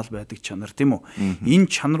рационал байдаг чанар тийм үү энэ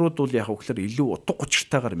чанарууд бол яг хөглөр илүү утга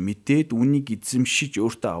учиртайгаар мэдээд үнийг эзэмшиж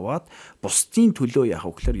өөртөө аваад бусдын төлөө яг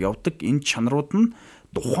хөглөр явдаг энэ чанарууд нь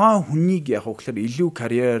тухайн хүнийг яг хөглөр илүү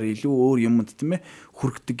карьер илүү өөр юмд тийм ээ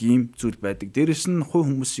хүргэдэг ийм зүйл байдаг дээрэс нь хувь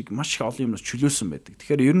хүмүүсийг маш их олон юмнаас чөлөөсөн байдаг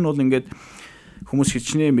тэгэхээр ер нь бол ингээд хүмүүс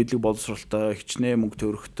хичнээн мэдлэг боловсралтай хичнээн мөнгө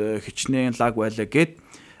төрөхтэй хичнээн лаг байлаа гэд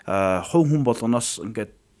хувь хүн болгоноос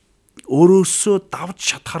ингээд өөрөөсөө давж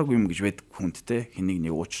чадхааргүй юм гэж байдаг хүнд те хэнийг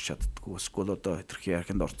нэг уучж чаддаггүй эсвэл одоо хэтэрхий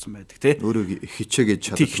яриханд орцсон байдаг те өөрөө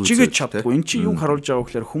хичээгээд чаддаггүй эн чинь юу харуулж байгаа вэ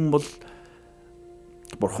гэхээр хүн бол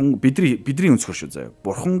бурхан бидний өнцгөр шүү заяа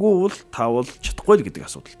бурхангүй бол таавал чадахгүй л гэдэг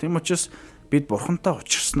асуудал тийм учраас бид бурхантай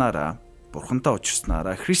учирснараа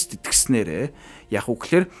Христ итгэснээрээ яг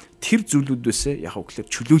үгээр тэр зүйлүүдээс яг үгээр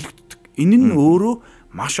чөлөөлөгддөг энэ нь өөрөө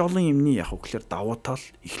маш олон юмны яг үгээр давуу тал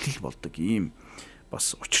эхлэл болдог ийм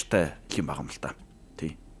бас учиртай юм байгаа юм л та.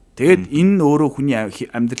 Тий. Тэгээд энэ өөрөө хүний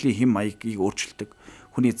амьдралын хэм маягийг өөрчилдөг.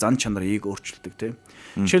 Хүний зан чанарыг өөрчилдөг тий.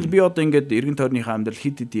 Жишээл би одоо ингээд эргэн тойрныхаа амьдрал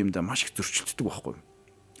хэд юмдаа маш их зөрчилддөг байхгүй.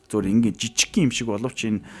 Зөвхөн ингээд жижиг юм шиг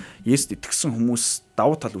боловч энэ Есүст итгэсэн хүмүүс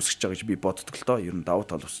давуу тал үүсгэж байгаа гэж би боддог л доо. Ер нь давуу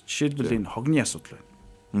тал үүс. Жишээлбэл энэ хогны асуудал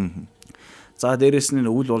байна. За дээрэс нь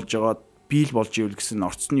үйл болж байгаа биел болж ивэл гэсэн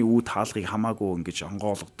орцны үүд хаалгыг хамаагүй ингэж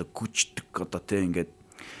онгоолгодог, гүждэг одоо тий ингээд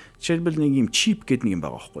жишээлбэл нэг юм чип гэдэг нэг юм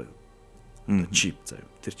байгаа байхгүй юу? Чип заяа.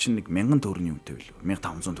 Тэр чинь нэг 1000 төгрөгийн үнэтэй билүү?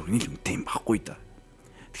 1500 төгрөгийн л үнэтэй юм байхгүй да.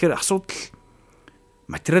 Тэгэхээр асуудал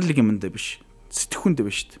материалын юмдаа биш, сэтгэхүйндээ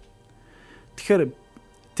биш шүү дээ. Тэгэхээр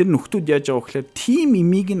тэр нөхдүүд яаж байгаа вэ гэхээр тим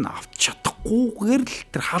имийг нь авч чадахгүйгээр л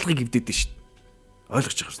тэр хаалгыг эвдээдэж шүү дээ.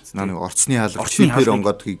 Ойлгож байгаа шүү дээ. Нэг орцны хаалга чипээр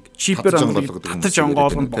онгоодгийг татаж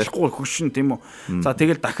онгоолгоно болохгүй хөшин тийм үү. За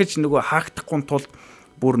тэгэл дахиж нөгөө хаагдахгүй тул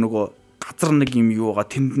бүр нөгөө газар нэг юм юугаа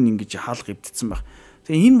тэнд нь ингэж хаалга эвдсэн байх.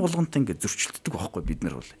 Тэгээ энэ болгонтой ингэ зөрчилддөг байхгүй бид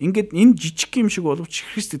нар бол. Ингээд энэ жижиг юм шиг боловч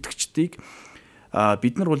Христ итгэгчдийг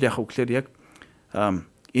бид нар бол яг үгээр яг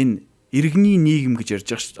энэ иргэний нийгэм гэж ярьж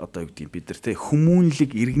байгаа шүү дээ. Одоо юу гэдэг бид нар те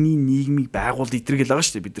хүмүүнлэг иргэний нийгмийг байгуул итгэл байгаа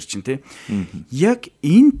шүү дээ бид нар чинь те. Яг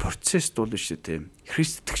энэ процесс бол шүү дээ те.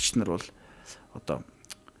 Христ итгэгч нар бол одоо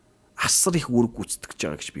асар их үүрэг гүйцэтгэж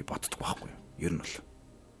байгаа гэж би боддог байхгүй юу? Ер нь бол.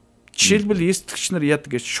 Жишээлбэл Есүс итгэгч нар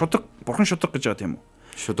яадаг гэж шудраг бурхан шудраг гэж байгаа тийм үү?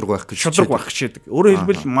 Шудраг байх гэж. Өөрөөр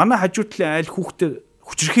хэлбэл манай хажуу талын айл хүүхдээ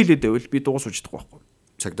хүчрхийлээд байвал би дуус ууждаг байхгүй юу?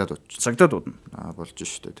 Цагдаад дуудана. Болж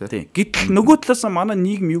шүү дээ тий. Гэтэл нөгөө талаас манай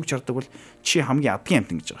нийгэм юу гэж хардаг бол чи хамгийн адгийн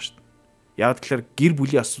амтан гэж байгаа шүү дээ. Яг тэгэхээр гэр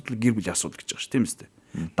бүлийн асуудал гэж байгаа шүү тийм үстэй.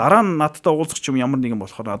 Дараа нь надтай уулзах юм ямар нэгэн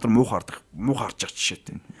болохоор надад муу харж байгаа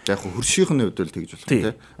жишээтэй. Яг хөршийнхэн хувьд л тэгж болох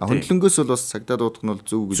тий. Хөндлөнгөөс бол бас цагдаад дуудах нь бол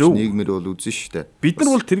зөв гэж нийгмээр бол үзэн шүү дээ. Бид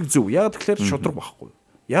нар бол тэрэг зөв. Яг тэгэхээр шудраг байхгүй.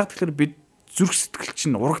 Яг тэгэхээр бид зүрх сэтгэл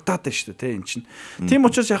чинь урагдаад байна шүү дээ тий эн чинь. Тийм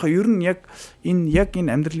учраас яг ер нь яг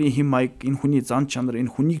энэ амьдралын хэм маяг энэ хүний зан чанар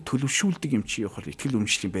энэ хүнийг төлөвшүүлдэг юм чи яг итгэл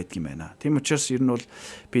үнэмшлийн байдаг юм байна. Тийм учраас ер нь бол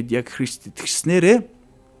бид яг Христ итгэснээрээ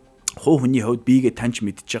хувь хүний хувьд биегээ таньж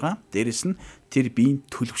мэдж байгаа. Дээрэс нь тэр биеийг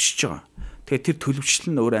төлөвшөж байгаа. Тэгэхээр тэр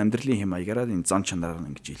төлөвшил нь өөр амьдралын хэм маягаараа энэ зан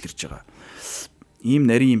чанараар ингэж илэрж байгаа. Ийм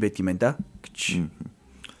нарийн юм байдаг юм байна да гэж.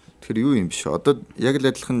 Тэгэхээр юу юм биш. Одоо яг л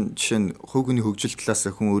адилхан жишээ нь хувь хүний хөгжил талаас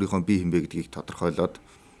хүн өөрийнхөө бие хэмбэ гэдгийг тодорхойлоод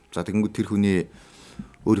за тэгэнгүүт тэр хүний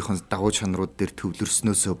өөрийнхөө дагуу чанарууд дээр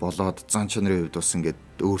төвлөрснөөсөө болоод зан чанарын хувьд бас ингээд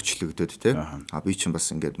өөрчлөгдөд тий. Би чинь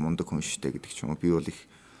бас ингээд мундаг хүн штэй гэдэг ч юм уу. Би бол их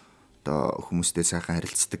одоо хүмүүстэй сайхан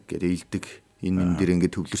харилцдаг, ээлдэг. Энэ дээр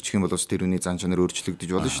ингээд төвлөрчих юм бол бас тэр хүний зан чанар өөрчлөгдөж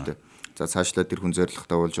болно шүү дээ. За цаашлаад тэр хүн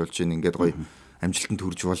зоригтой болж байна. Ингээд гоё амжилтанд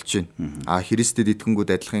хүрж болж байна. Христэд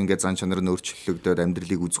итгэнгүүд адилхан ингээд зан чанар нь өөрчлөгдөд,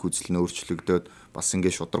 амьдралыг үзэх үзэл нь өөрчлөгдөд бас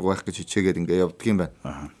ингээд шудраг байх гэж хичээгээд ингээд явдаг юм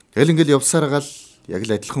байна. Тэгэл ингээд явсараа л яг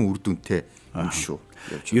л адилхан үр дүнтэй юм шүү.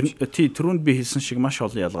 Түрүүнд би хэлсэн шиг маш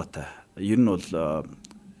олон ялгаатай. Ер нь бол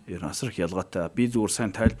асар их ялгаатай. Би зүгээр сайн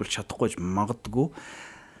тайлбарлаж чадахгүй магадгүй.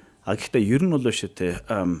 Гэхдээ ер нь бол шүү дээ.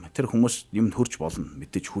 Тэр хүмүүс юмд хүрч болно.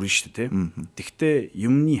 Мэдээж хүрнэ шүү дээ. Тэгвэл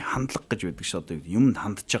юмны хандлага гэж байдаг шүү дээ. Юмд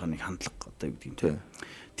хандж байгаа нэг хандлага одоо юу гэдэг юм.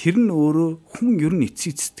 Тэр нь өөрөө хүн ер нь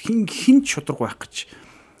эцэст хин шудраг байх гэж.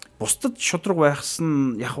 Бусдад шудраг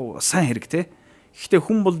байхсан яг сайн хэрэг те. Гэхдээ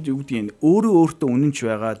хүн бол юу гэдэг нь өөрөө өөртөө үнэнч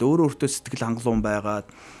байгаад, өөрөө өөртөө сэтгэл хангалуун байгаад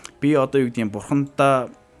би одоо юу гэдэг нь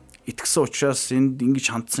бурхандаа итгэсэн учраас энд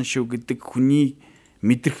ингэж хандсан шүү гэдэг хүний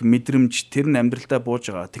мэдрэх мэдрэмж тэр нь амьдралдаа бууж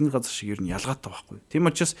байгаа. Тэнгэр газар шиг ер нь ялгаатай байхгүй. Тийм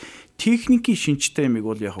учраас техникийн шинжтэй юмыг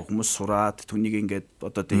бол яг хүмүүс сураад түүнийг ингээд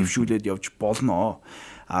одоо дэвшүүлээд явж болно.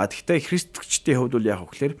 Тэгвэл христчдийн хувьд бол яг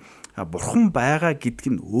хөглөр бурхан байгаа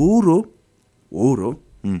гэдэг нь өөрөө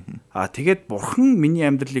тэгээд бурхан миний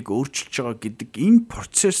амьдралыг өөрчилж байгаа гэдэг энэ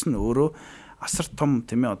процесс нь өөрөө асар том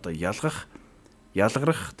тийм ээ одоо ялгарах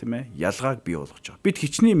тийм ээ ялгааг бий болгож байгаа. Бид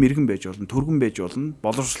хичнээн мэрэгэн байж болно, түргэн байж болно,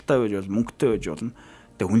 боловсралтай байж болно, мөнгөтэй байж болно.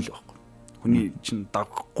 Тэ хүн л байхгүй. Хүний чинь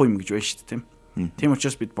дагахгүй юм гэж байна шүү дээ тийм. Тийм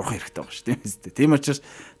учраас бид бурхан хэрэгтэй байгаа шүү дээ. Тийм учраас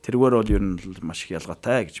тэргээр бол ер нь маш их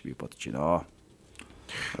ялгаатай гэж би бодож байна.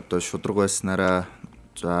 Одоо шудраг байснараа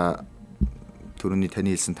за түрүүний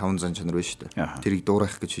таны хэлсэн 5 зан чанар байна шүү дээ. Тэрийг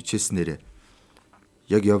дуурайх гэж хичээснээрээ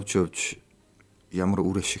яг явж ямар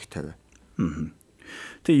үр ашиг тавиа.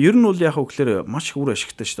 Тэгээ ер нь бол яг хөглөр маш их үр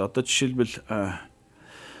ашигтай шүү дээ. Одоо жишээлбэл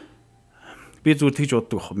би зүгээр тэгж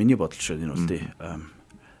боддог байхгүй. Миний бодол шүү энэ бол тий.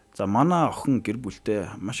 За манай охин гэр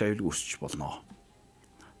бүлтэй маш аюулгүй өсч болно.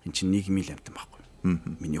 Энд чинь нийгмийн амтан байхгүй.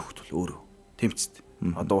 Миний хөлт бол өөрөө тэмцэд.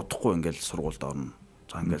 Одоо удахгүй ингээл сургуульд орно.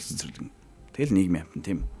 За ингээл цэцэрлэг. Тэгэл нийгмийн амтан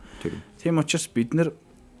тийм үү. Тийм учраас бид нар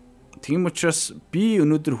тийм учраас би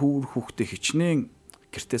өнөөдөр хүүхдээ хичнээн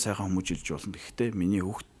гэртээ сайхан хүмүүжилж болно. Гэхдээ миний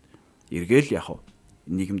хүүхд эргээл яг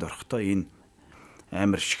нийгэмд орохдоо энэ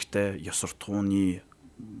амар шигтэй ёс суртахууны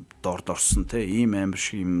дорд орсон те ийм амар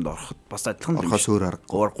шиг юмд ороход бас адилхан орохоос өөр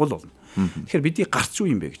аргагүй л болно. Тэгэхээр бидний гарц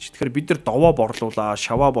юу юм бэ гэж. Тэгэхээр бид нар довоо борлуулаа,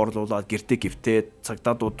 шаваа борлуулаад гэртээ гівтээд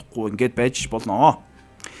цагдаа дуудахгүй ингээд байж болно.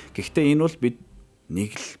 Гэхдээ энэ бол бид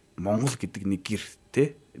нэг л Монгол гэдэг нэг гэр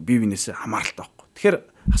те бие биенээсээ хамааралтай байхгүй. Тэгэхээр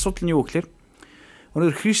асуудал нь юу гэхээр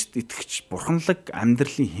өнөөдөр Христ итгэгч бурханлаг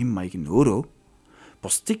амьдралын хэм маяг нь өөрөө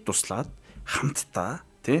бусдыг туслаад хамтдаа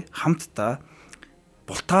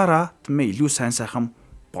бултаараа тийм ээ илүү сайхан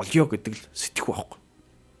болёо гэдэг л сэтгэх байхгүй.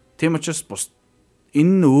 Тийм учраас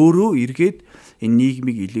энэ нь өөрөө эргээд энэ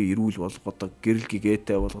нийгмийг илүү эрүүл болгодог, гэрэл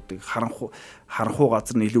гэгээтэй болгодог, харанхуй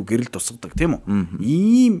газар нь илүү гэрэл тусгадаг тийм үү?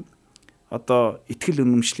 Ийм одоо итгэл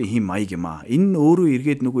үнэмшлийн хэм маяг юм аа. Энэ нь өөрөө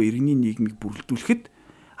эргээд нөгөө иргэний нийгмийг бүрэлдүүлэхэд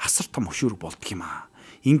асар том хөшөөрөг болдог юм аа.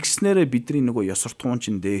 Ингэснээрээ бидний нөгөө ёс суртахуун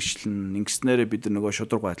чинь дээшлэн, ингэснээрээ бид нөгөө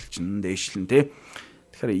шудраг байдал чинь дээшлэн тий.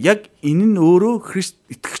 Тэгэхээр яг энэ нь өөрөө Христ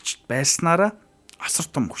итгэгч байснараа асар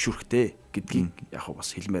том хөшөөрөхтэй гэдгийг яг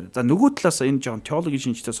бас хэлмээр. За нөгөө талаас энэ жоохон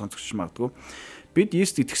теологийн шинжтэй сонсогч магадгүй. Бид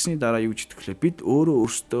Есүст итгэсний дараа юу гэж итгэлээ? Бид өөрөө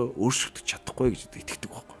өөрсдөө өөрчлөгдөж чадахгүй гэж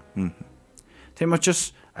итгэдэг байхгүй. Тийм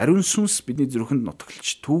учраас ариун сүнс бидний зүрхэнд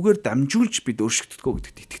нутаглаж түүгээр дамжуулж бид өөрчлөгдөхөө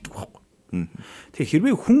гэдэгт итгэдэг байхгүй. Тэгээ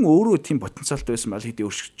хэрвээ хүн өөрөө тийм потенциалтай байсан бол хэдий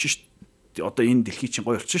өөрчлөгдөж шít. Одоо энэ дэлхий чинь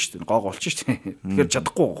гоё болчихсон шүү дээ. Гоо голч шүү дээ. Тэгэхээр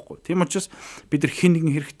чадахгүй байхгүй. Тийм учраас бид нар хэн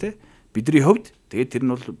нэгэн хэрэгтэй. Бидний хувьд тэгээд тэр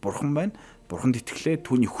нь бол бурхан байна. Бурханд итгэлээ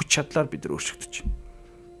түүний хүч чадлаар бид нар өөрчлөгдөж байна.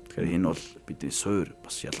 Тэгэхээр энэ бол бидний суур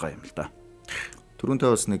бас ялгаа юм л да. Түрүүнтэй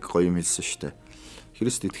бас нэг гоё юм хэлсэн шүү дээ.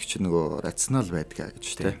 Христ итгэгч нөгөө рационал байдаг гэж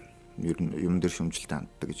тийм. Ер нь юм дээр шүмжилтэй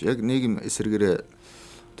ханддаг гэж. Яг нийгэм эсрэгээрээ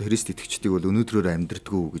одоо Христ итгэгчдийг бол өнөөдрөөр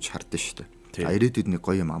амьдрдаггүй гэж хардсан шүү дээ. Ирээдүйд нэг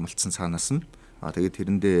гоё юм амлцсан цаанаас нь тэгээд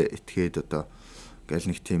тэрэндээ итгээд одоо гал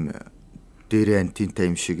нэг тийм дээрээ антинтай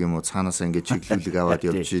юм шиг юм уу цаанаасаа ингээд чиглүүлэг аваад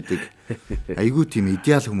явж идэг. Айгүй тийм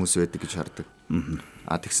идеал хүмүүс байдаг гэж хардаг.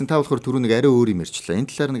 Тэгсэн та болохоор түрүү нэг арай өөр юм ярьчлаа. Энэ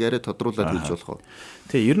талаар нэг арай тодруулаад хэлж болох уу?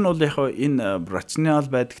 Тэгээ ер нь бол яг энэ рационал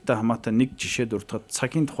байдагтай хамаатай нэг жишээ дурдахад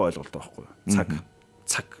цагийн тухай ойлголт байхгүй юу?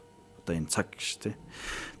 Цаг. Одоо энэ цаг шүү дээ.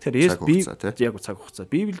 Тэгэхээр би яг цаг хугацаа.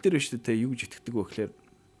 Библиэл дээр шүү дээ юу гэж итгэдэг вэ гэхээр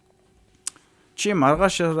чи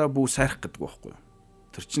маргаашаараа бүү сайрах гэдэг байхгүй юу?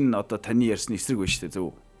 Тэр чинь одоо таны ярьсны эсрэг байна шүү дээ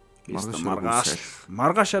зөв.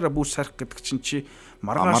 Маргаашаараа бүр сарих гэдэг чинь чи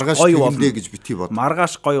маргааш гоё болно гэж битгий бод.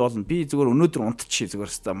 Маргааш гоё болно. Би зүгээр өнөөдөр унтчих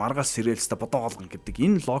зүгээр хэвээр маргааш сэрээлстэй бодоо голгон гэдэг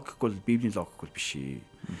энэ логик бол Библийн логик бол биш ээ.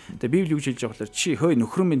 Тэгээ Библи юу гэж хэлж байгаа вэ? Чи хөөе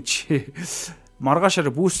нөхрөн минь чи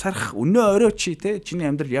маргаашаараа бүр сарих өнөө орой чи те чиний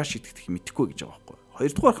амьдрал яаж шийдэх мэдэхгүй гэж байгаа байхгүй.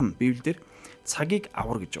 Хоёрдугаарх нь Библиэлд цагийг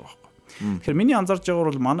авар гэж байгаа байхгүй. Тэгэхээр миний анзаарж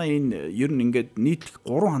байгаагаар бол манай энэ ер нь ингээд нийтлэг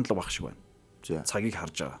 3 хандлага баг шиг байна. Цагийг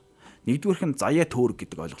харж байгаа. Нэгдүгээрх нь заяа төөрөг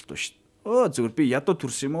гэдэг ойлголт байна шүү дээ. Зүгээр би ядуу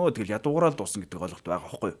төрс юм уу тэгэл ядуугаараа л дуусна гэдэг ойлголт байгаа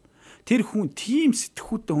байхгүй юу? Тэр хүн тийм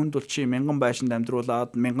сэтгхүүтэй хүнд бол чи 1000 байшинд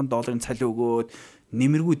амьдруулад $1000 цалин өгөөд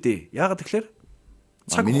нэмэргүй дээ. Яагаад тэгэхээр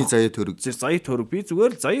миний заяа төөрөг би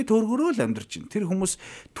зүгээр заяа төөргөрөө л амьдарч байна. Тэр хүмүүс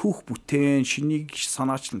түүх бүтээн шинийг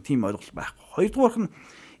санаачлан тийм ойлголт байхгүй. Хоёрдугаарх нь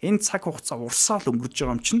энэ цаг хугацаа урсаал өнгөрч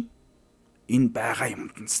байгаа юм чинь энэ байгаа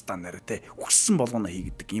юмд нь стандарт те өгсөн болгоно хий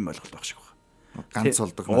гэдэг ийм ойлголт байх шиг байна. Ганц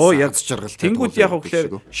олдгоноос ядч жаргалтай. Тэнгүүд яг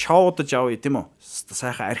гэхээр шоудаж авъя тийм үү?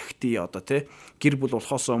 Сайхан архитий одоо тий гэр бүл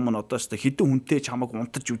болохоос өмнө одоо хэдэн хүнтэй чамайг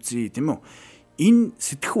унтаж үзье тийм үү? Энэ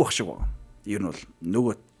сэтгэхүй байх шиг байна. Ер нь бол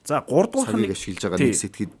нөгөө за 3 дугаар нь ашиглаж байгаа нэг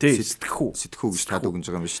сэтгэхүй гэж таад өгнж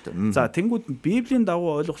байгаа юм шүү дээ. За тэнгүүд Библийн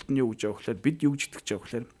дагуу ойлголт нь юу гэж байгаа вэ гэхээр бид юу гэж итгэж байгаа вэ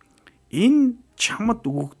гэхээр энэ чамд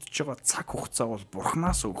өгөгдөж байгаа цаг хугацаа бол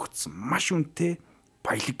Бурханаас өгөгдсөн маш үнэтэй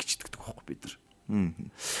баялаг гэж итгэдэг байхгүй бид нар.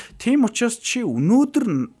 Тийм учраас чи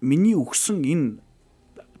өнөөдөр миний өгсөн энэ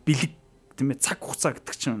бэлэг тийм ээ цаг хугацаа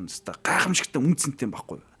гэдэг чинь өстой гайхамшигтай үнцэнтэй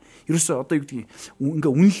байхгүй. Ерөөсөө одоо юу гэдгийг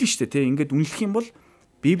ингээ үнэлнэ шүү дээ тийм ингээд үнэлэх юм бол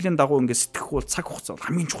Библийн дагуу ингээ сэтгэх бол цаг хугацаа бол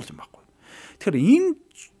хамгийн чухал юм байхгүй. Тэгэхээр энэ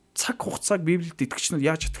цаг хугацааг Библиэд итгэгчнүүд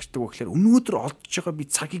яаж итгэдэг вэ гэхээр өнөөдөр олдож байгаа би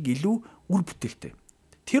цагийг илүү үр бүтээлтэй.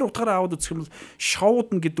 Тэр утгаараа аваад үзэх юм бол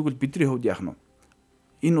шоудна гэдэг бол бидний хувьд яах нь вэ?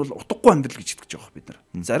 Энэ бол утгагүй амьдрал гэж итгэж байгаа бид нар.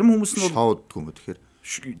 Зарим хүмүүс нь бол шоуддгүй юм тэгэхээр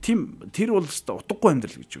тийм тэр бол өстой утгагүй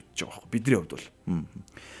амьдрал гэж үзэж байгаа байхгүй бидний хувьд бол.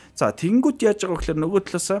 За тэгэнгүүт яаж байгаа вэ гэхээр нөгөө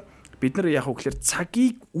талаасаа бид нар яах вэ гэхээр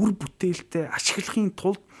цагийг үр бүтээлтэй ашиглахын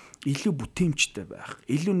тулд илүү бүтээмжтэй байх.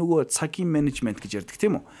 Илүү нөгөө цагийн менежмент гэж ярьдаг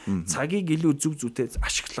тийм үү? Цагийг илүү зөв зүйтэй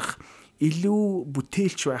ашиглах, илүү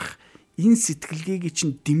бүтээлч байх. Энэ сэтгэлгээг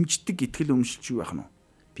чинь дэмждэг итгэл үнэмшилж юу байх нь вэ?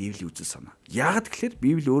 Библийн үзэл санаа. Яагаад гэхээр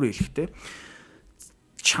Библи өөрөө хэлэхдээ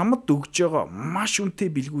чамд өгж байгаа маш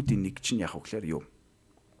үнэтэй бэлгүүдийн нэг чинь яах вэ гэхээр юу?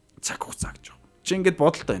 Цаг хугацаа гэж байна. Чи ингэж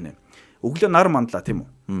бодолтой байна. Өглөө нар мандлаа тийм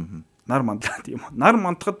үү? Нар мандлаа тийм үү? Нар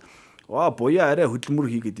мандахад буяа арай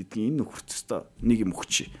хөдөлмөр хийгээд идэх энэ нөхөрт өстой нэг юм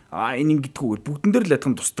өгч. Энэ ингэдэггүйгээр бүгдэн дээр л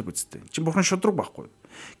адилхан тусдаг үстэй. Чи бурхан шудраг байхгүй.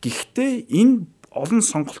 Гэхдээ энэ олон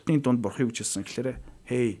сонголтын дунд бурхан юу гэж хэлсэн гэхээр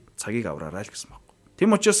хей цагийг авраарай л гэсэн байна.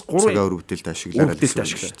 Тийм учраас 3 цагаа өр бүтээлтэй ашиглаарай гэсэн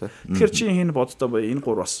үг шүү дээ. Тэгэхээр чи хин боддоо бай энэ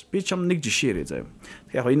 3 бас би чам нэг жишээ яриа заяа.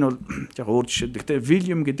 Яг энэ бол яг өөр жишээ. Гэхдээ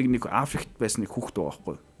Вильям гэдэг нэг Африкт байсан нэг хүүхэд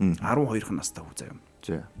байгаа байхгүй. 12 настай хүү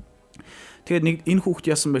заяа. Тэгээд нэг энэ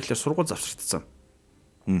хүүхэд яасан бэ гэхээр сургууль завсардсан.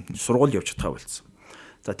 Сургууль явж чадхаа болсон.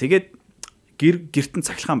 За тэгээд гэртэн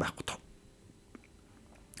цахилгаан байхгүй.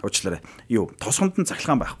 Уучлаарай. Тосгонд нь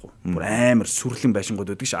цахилгаан байхгүй. Бүр амар сүрлэн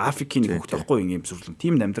байшингууд байдаг ш. Африкийн нэг хүүхэд байхгүй юм сүрлэн.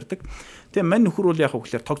 Тим амьдардаг. Тэгээ мань нөхөр бол яг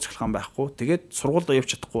хөглөөр тог цахилгаан байхгүй. Тэгээд сургуульд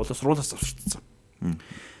явж чадахгүй болоо сургуулиас завсардсан.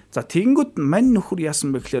 За тэгэнгүүт мань нөхөр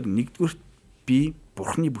яасан бэ гэхээр нэгдүгээр би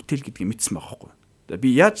бурхны бүтээл гэдгийг мэдсэн байгаа байхгүй.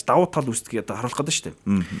 Би яаж давуу тал үүсдгийг харуулах гэдэг шүү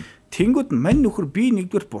дээ. Тэнгүүд мань нөхөр би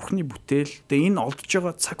нэгдүгээр бурхны бүтээл тэгээ энэ олдож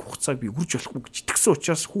байгаа цаг хугацааг би үрж болохгүй гэж итгэсэн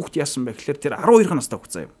учраас хүүхд яасан бэ гэхээр тэр 12 настай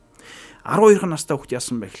хүүхд заяа. 12 настай хүүхд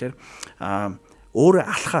яасан бэ гэхээр өөрөө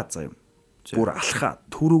алхаад заяа. Бүр алхаад,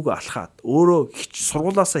 төрөөгөө алхаад, өөрөө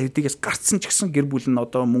сургуулаасаа хэдийгээс гарцсан ч гэсэн гэр бүл нь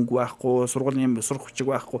одоо мөнгө байхгүй, сургуулийн сурах хүчиг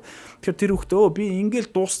байхгүй. Тэгэхээр тэр хүүхдээ би ингээл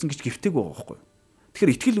дууссан гэж гівтэйг байгаа байхгүй.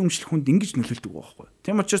 Тэгэхээр итгэл үнэмшил хүнд ингэж нөлөөлдөг байгаа байхгүй.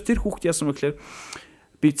 Тийм учраас тэр хүүхд яасан бэ гэхээр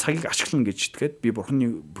би цагийг ашиглана гэж итгээд би бурхны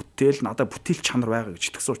бүтээл надад бүтээл чанар байгаа гэж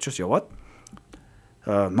итгэсэн учраас яваад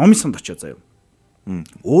номын санд очиод заяа.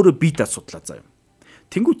 Өөрөө бие даа судлаа заяа.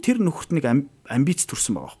 Тэнгүү тэр нөхөрт нэг амбиц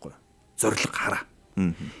төрсэн байгаа байхгүй. Зориг хараа.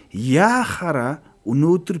 Яахаараа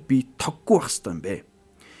өнөөдөр би тоггүй байх хэрэгтэй юм бэ?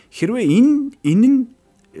 Хэрвээ энэ нь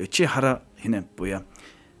чи хараа хинэ буяа.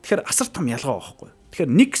 Тэгэхээр асар том ялгаа байхгүй.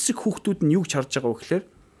 Тэгэхээр нэг хэсэг хүүхдүүд нь юу гэж харж байгаа вэ гэхээр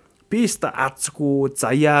би өста азгүй,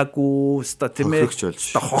 заяагүй, өста тийм ээ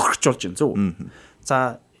хохирч болж байна зөв.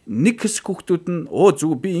 За нэг хэсэг хүүхдүүд нь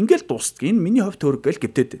зүг би ингээл дуустдаг. Энэ миний хувь төрөг гэж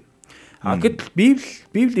гэвдээд байна. Гэтэл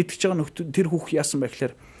Библи итгэж байгаа нөхдөд тэр хүүх яасан бэ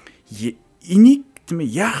гэхээр энийг тийм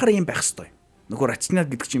ээ яахаар юм байх хэвээр. Нөгөө рационал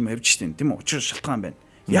гэдэг чинь юм явж штеп тийм үү? Учир шалтгаан байна.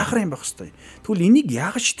 Яахаар юм байх хэвээр. Тэгвэл энийг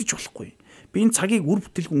яагаад шидэж болохгүй? Би энэ цагийг үр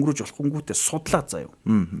бүтээлг өнгөрөөж болохгүйгүйтэй судлаа заяа.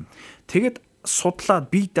 Тэгээд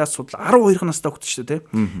судлаад биедээ судлаа 12 настай хүүхэд шүү дээ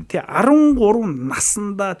тий. Тэгээ 13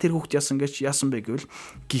 наснда тэр хүүхэд яасан бэ гэвэл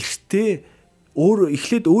гэртээ өөр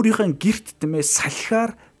эхлээд өөрийнхөө герт тийм ээ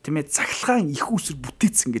салхиар тийм ээ захиалгаан их усэр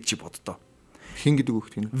бүтээсэн гэж чи боддоо. Хин гэдэг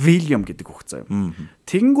хүүхд гинэ? Вильям гэдэг хүүхд заяа.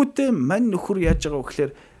 Тэгэнгүүтээ мань нөхөр яаж байгаа вэ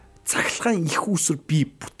гэхээр захиалгаан их усэр би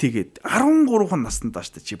бүтээгээд 13 наснд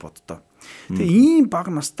дааштай чи боддоо. Тэгээ ийм бага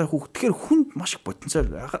настай хүүхд тэгэхээр хүнд маш их потенциал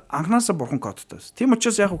анханасаа бурхан кодтой. Тийм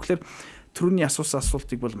учраас яг үгээр түрүүний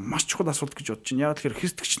асуултыг бол маш чухал асуулт гэж бодож байна. Яг тэгэхээр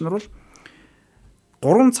христэгч нар бол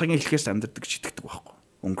 3 цагийн эхлэхээс амьдардаг гэж итгэдэг байхгүй.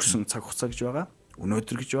 Өнгөрсөн цаг хугацаа гэж байгаа,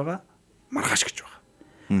 өнөөдөр гэж байгаа, маргааш гэж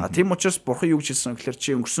байгаа. Тийм учраас бурхан юу гэж хэлсэн гэхээр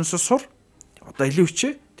чи өнгөрсөнсөө сур, одоо илүү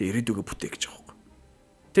хичээ, тэгээ ирээдүгөө бүтээ гэж байгаа байхгүй.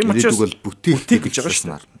 Тийм учраас бол бүтээх гэж байгаа шүү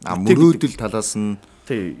дээ. Мөрөөдөл талаас нь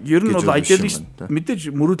тий, ер нь бол idealist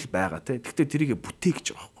мэдээж мөрөөдөл байгаа те. Гэхдээ тэрийг бүтээ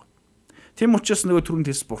гэж байгаа байхгүй. Тийм учраас нөгөө түрүүнд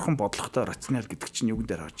хэлсэн бурхан бодлоготой рационал гэдэг чинь юуг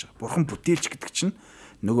дээр харж байгаа. Бурхан бүтээлч гэдэг чинь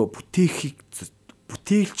нөгөө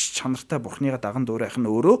бүтээлч чанартай бурхныга даган дуурайх нь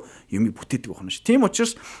өөрөө юмыг бүтээдэг байна ш. Тийм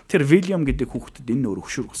учраас тэр Вильям гэдэг хүүхдэд энэ өөр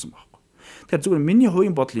хөшүүр болсон байхгүй. Тэгэхээр зүгээр миний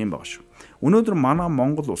хувийн бодол юм байгаа шүү. Өнөөдөр манай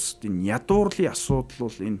Монгол улсад энэ ядуурлын асуудал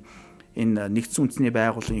бол энэ нэгдсэн үндэсний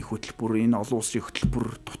байгууллагын хөтөлбөр, энэ олон улсын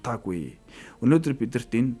хөтөлбөр дутаагүй. Өнөөдөр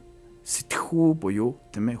бидэрт энэ сэтгэхүй буюу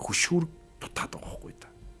тийм ээ хөшүүр дутаад байгаа байхгүй да.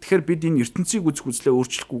 Тэгэхээр бид энэ ертөнцийг үзлээ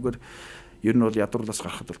өөрчлөхгүйгээр ер нь бол ядуурлаас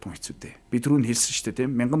гарахад бол тун хэцүү дээ. Би түрүүн хэлсэн шүү дээ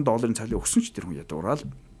тийм $1000 цалин өгсөн ч тэр хүн ядуурал.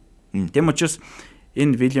 Тийм учраас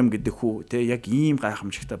энэ Вильям гэдэг хүү тийм яг ийм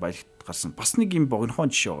гайхамшигтай баялагт гарсан. Бас нэг юм богинохон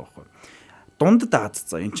жишээ байгаа байхгүй. Дундад Аз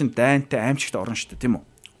за эн чин дайнтай аимшигт орно шүү дээ тийм үү.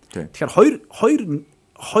 Тэгэхээр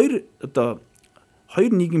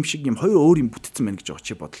хоёр нийгэм шиг юм хоёр өөр юм бүтцэн байна гэж байгаа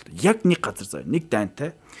чи бодлоо. Яг нэг газар заяа, нэг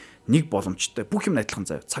дайнтай, нэг боломжтой. Бүх юм адилхан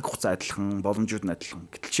заяа. Цаг хугацаа адилхан, боломжууд нь адилхан.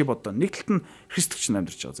 Гэтэл чи бодоо нэг талд нь христэгч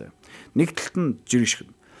амьдарч байгаа заяа. Нэг талд нь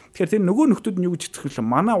жиргшгэн. Тэгэхээр тэр нөгөө нөхдүүд нь юу гэж итгэх вэ?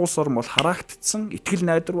 Манай улс орн бол хараагдсан, итгэл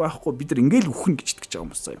найдвар байхгүй бид нар ингээл үхэн гэж итгэж байгаа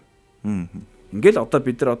юм байна заяа. Ингээл одоо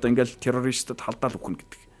бид нар ингээл террористад халдаал үхэн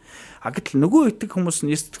гэдэг. Гэтэл нөгөө итгэх хүмүүс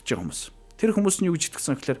нь итгэж байгаа хүмүүс. Тэр хүмүүс нь юу гэж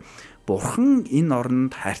итгэсэн гэхээр бурхан энэ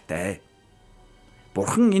оронд хайртай.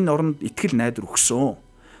 Бурхан энэ оронд итгэл найдвар өгсөн.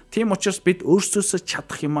 Тийм учраас бид өөрсдөөсөө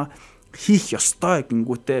чадах юма хийх ёстой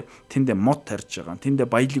гингүүтээ тэндээ мод тарьж байгаа, тэндээ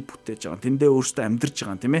баялаг бүтээж байгаа, тэндээ өөрсдөө амьдарч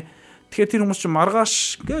байгаа тийм ээ. Тэгэхээр тэр хүмүүс чинь маргааш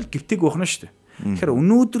ингээл гівтэйг байна шүү дээ. Тэгэхээр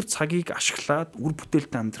өнөөдөр цагийг ашиглаад үр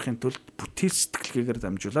бүтээлтэй амьдрахын тулд бүтээл сэтгэлгээгээр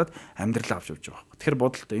дамжуулаад амьдралаа авч явж байгаа. Тэгэхээр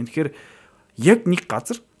бодолтой. Энэ тэгэхээр яг нэг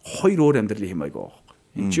газар хоёр өөр амьдралын хэмээг байгаа.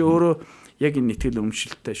 Энд чи өөрөө яг энэ итгэл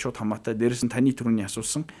өмчлөлттэй шууд хамаатай. Дээрээс нь таны түрүүний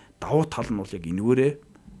асуусан давуу тал нь бол яг энэвэрээ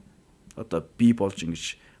одоо бий болж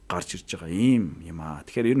ингэж гарч ирж байгаа юм аа.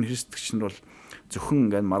 Тэгэхээр ер нь христэгч нар бол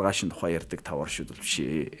зөвхөн ингээд маргаашийн тухай ярьдаг тавар шүүд бол биш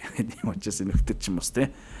ээ. Тийм учраас энэ нөхдөд ч юм бас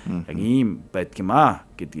тийм яг ийм байдаг юм аа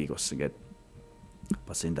гэдгийг бас ингээд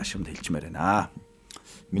бас энэ дашамд хэлчмээр байна.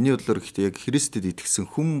 Миний бодлоор ихтэй яг Христэд итгэсэн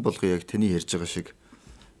хүн болго яг таны ярьж байгаа шиг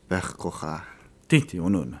байхгүй хаа. Тийм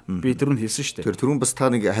өнөө. Би түрүүнд хэлсэн шүү дээ. Тэр түрүүн бас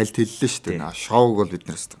та нэг хальт хэллээ шүү дээ. Шоуг бол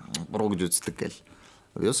биднээс буруу гэж үздэг гэл.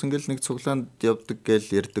 Яс ингээл нэг цуглаанд явдаг гэл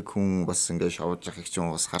ярддаг хүн бас ингээл шоуж явах ч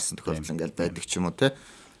юм бас харсан тохиолдол ингээл байдаг ч юм уу те.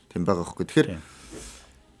 Тийм байгаа байхгүй. Тэгэхээр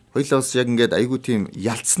хоёлаа бас яг ингээд айгуу тийм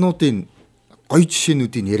ялцнуудын гоё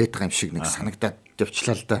жишээнүүдийг яриад байгаа юм шиг нэг санагдаад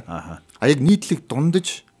явчлаа л да. Яг нийтлэг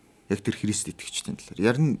дундаж яг тэр Христ итгэгчдийн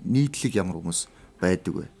талаар. Ярин нийтлэг ямар хүмүүс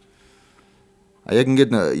байдаг вэ? Яг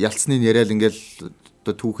ингээд ялцныг яриад ингээд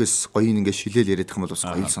одоо түүхээс гоён ингээд шилээл яриад байгаа юм бол бас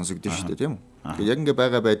гоё сонсогдсон шүү дээ тийм үү. Тэгэхээр яг ингээд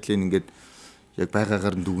байгаа байдлыг ингээд яг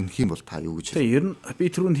байгаагаар нь дүгнэх юм бол та юу гэж. Тэгээ ер нь би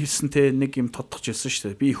түрүүнд хэлсэнтэй нэг юм тодтогч хэлсэн шүү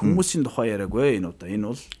дээ. Би хүмүүсийн тухай яриаггүй энэ удаа. Энэ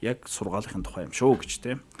бол яг сургаалын тухай юм шүү гэж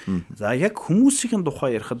тийм. За яг хүмүүсийн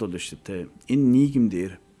тухай ярихад бол шүү дээ. Энэ нийгэм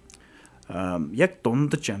дээр яг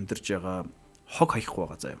дундаж амьдарч байгаа хог хаяхгүй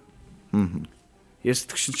байгаа заяа.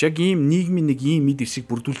 Христэгч яг ийм нийгмийн нэг ийм мэд эсийг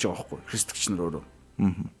бүрдүүлж байгаа байхгүй христэгч нар өөрөө.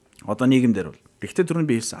 Одоо нийгэмдэр бол. Гэхдээ түрүүнд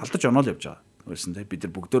би хэлсэн алдаж оноол явж байгаа. Өөрсөн те бид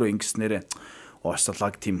нар бүгдөө ингэснээрээ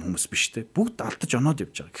оослаг тийм хүмүүс биш те. Бүгд алдаж оноол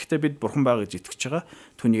явж байгаа. Гэхдээ бид бурхан байгаа гэж итгэж байгаа.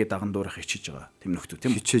 Түүнийгээ даган дуурах хичээж байгаа. Тийм нөхдөө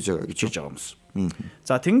тийм хичээж байгаа хүмүүс.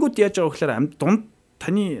 За тэнгууд яаж байгаа гэхээр дунд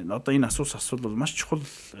таны одоо энэ асуулт бол маш чухал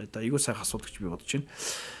айгуу сайхан асуулт гэж би бодож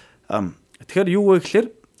байна. Тэгэхээр юу вэ гэхээр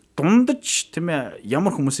дундаж тийм ээ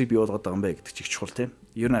ямар хүмүүсийг бий болгоод байгаа юм бэ гэдэг чинь чухал тийм.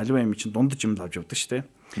 Ер нь аливаа юм чинь дундаж юм авч явдаг шүү дээ.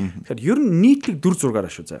 Тэгэхээр ер нь нийтлэг дүр зургаараа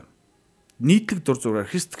шүү заа. Нийтлэг дүр зургаар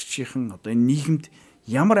христэгчийн одоо энэ нийгэмд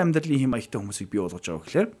ямар амьдралын хэм маягтай хүмүүсийг бий болгож байгаа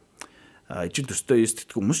гэхээр ижил төстэй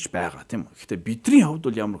эсдэгдэг хүмүүс ч байгаа тийм. Гэхдээ бидний хувьд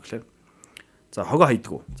бол ямар гэхээр за хогоо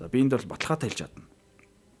хайдгүү. За би энд бол баталгаатай хэлж чадна.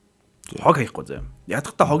 Хог хаяхгүй заа.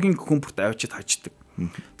 Ядахта хогийн хүмүүрт авчид хаждаг.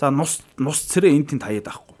 За нус цэрээ энд тэнд хаяад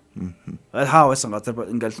авахгүй. Хаа байсан газар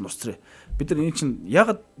ингээл нустрээ. Бид нар энэ чинь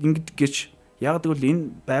яг ингэдэг гэж яг гэвэл энэ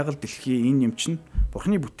байгаль дэлхий энэ юм чинь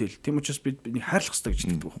бурхны бүтээл. Тийм учраас бид нэг хайрлах хэрэгтэй гэж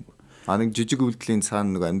хэлдэг байхгүй. Нэг жижиг үйлдэлийн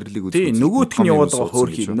цаана нэг амьдралыг үзэх. Тийм, нөгөөх нь яваад байгаа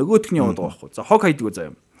хөөрхий, нөгөөх нь яваад байгаа байхгүй. За хог хайдаг үү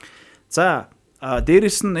заяа. За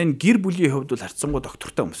дээрэс нь энэ гэр бүлийн хувьд бол харьцангуй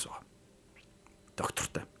доктортой хүмүүс байгаа.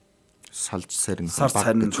 Доктортой. Салж сарних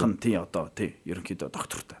тий одоо тий ерөнхийдөө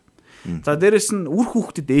доктортой. За дээрэс нь үр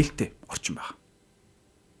хүүхдэд ээлтэй орчин байна.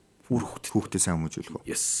 Үр хүүхдээ сайн хүмүүжүүлэх үү?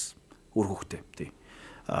 Yes. Үр хүүхдээ тий.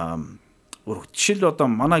 Жишээл одоо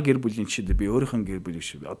манай гэр бүлийн жишээ би өөрийнхөө гэр бүлийг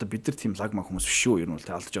шиг одоо бид нар тийм лаг мах хүмүүс биш шүү. Ер нь бол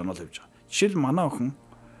алдаж оноол явж байгаа. Жишээл манай охин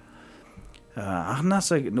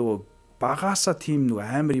анханасаа нөгөө багаасаа тийм нөгөө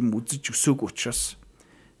амар юм үзэж өсөөг учраас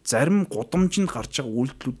зарим гудамжинд гарч байгаа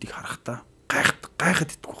үйлдэлүүдийг харахтаа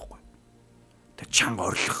гайхаад идэх байхгүй. Тэг чанга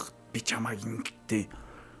орлох би чамааг ингэдэй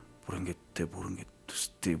бүр ингээд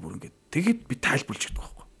төстэй бүр ингээд тэгэд би тайлбарлаж өгдөг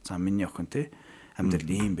байхгүй. За миний охин те амьдрал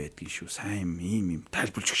ийм байдгийн шүү. Сайн ийм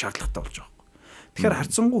тайлбарлаж өгөх шаардлагатай болж байгаа. Тэгэхээр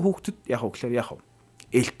харьцангуй хүүхдэд яг үгээр яг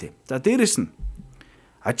ээлтэй. За дээрэс нь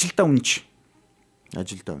ажилдаа үнж.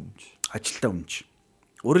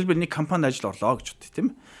 Өөрөөр хэлбэл нэг компанид ажил орлоо гэж бодъё тийм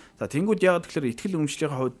ээ. За тэнгууд яг тэгэхээр итгэл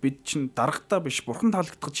өмчлөлийн хувьд бид чинь дарагтаа биш бурхан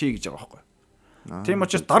таалагдах чи гэж байгаа байхгүй. Тийм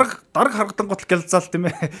учраас дараг харагдангууд гэлзаал тийм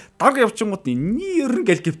ээ. Дараг явчихгууд нэрэн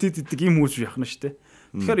гэл гевтэд идэг юм хүмүүс яхна шүү дээ.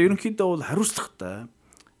 Тэгэхээр ерөнхийдөө бол хариуцлагатай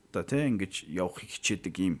одоо тийм ингэж явахыг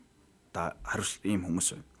хичээдэг ийм хариуцлага ийм хүмүүс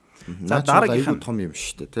байна. За дараагийнх нь том юм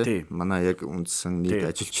шүү дээ тийм. Манай яг үндсэн нийт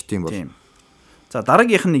ажилчдын бол. За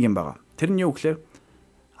дараагийнх нь нэг юм байгаа. Тэр нь юу гэхээр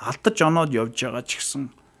алдаж оноод явж байгаа ч гэсэн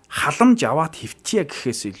халамж аваад хөвтье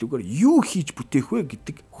гэхээс илүүгээр юу хийж бүтээх вэ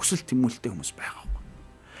гэдэг хүсэл тэмүүлэлтэй хүмүүс байгаа.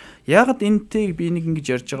 Ягд энтэйг би нэг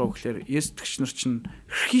ингэж ярьж байгаа гэхээр Есүс төгч нар чинь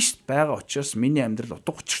Христ байгаа учраас миний амьдрал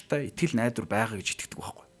утга учиртай итгэл найдвар байгаа гэж итгэдэг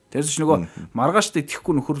байхгүй. Тэрс ч нөгөө маргаашд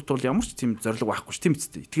итгэхгүй нөхөрт бол ямар ч тийм зориг байхгүй ш тийм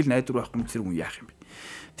үстэй. Итгэл найдвар байхгүй тэр хүн яах юм бэ?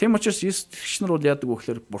 Тийм учраас Есүс төгч нар бол яадаг вэ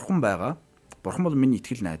гэхээр бурхан байгаа. Бурхан бол миний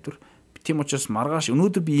итгэл найдвар. Тийм учраас маргааш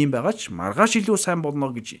өнөөдөр би ийм байгаа ч маргааш илүү сайн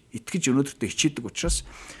болно гэж итгэж өнөөдөртөө хичээдэг учраас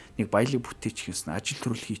нэг баялаг бүтээч гэсэн ажил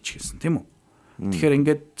төрөл хийч гэсэн тийм үү. Тэгэхээр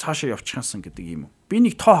ингээд цаашаа явчихсан гэдэг юм уу. Би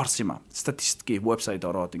нэг тоо харсан юм аа. Статистикийн вебсайт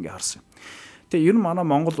ороод ингээд харсан. Тэгээ ер нь манай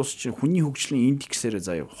Монгол улс чинь хүний хөгжлийн индексээр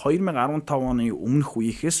заяа 2015 оны өмнөх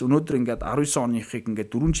үеийнхээс өнөөдөр ингээд 19 оныхыг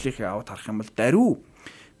ингээд 4 жилийнхээ аваад харах юм бол даруй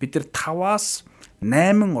бид нар 5-аас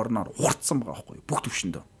 8 орноор хурцсан байгаа байхгүй бүх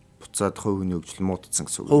төвшөндөө. Буцаад хувь хүний хөгжил муудсан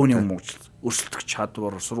гэсэн үг. Хувь хүний хөгжил, өрсөлдөх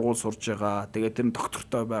чадвар, сургууль сурж байгаа, тэгээд тэр нь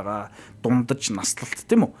доктортой байгаа, дундаж наслалт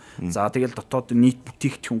тийм үү. За тэгээд дотоод нийт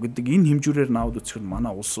бүтээгдэхүүн гэдэг энэ хэмжүүрээр наавд үзэх нь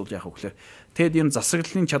манай улс бол яг үгээр тэгэд энэ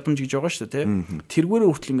засаглалын чадамж гэж байгаа шүү дээ тийм. Тэргээрээ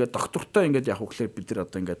хүртэл ингээд доктортой ингээд яг үгээр бид нар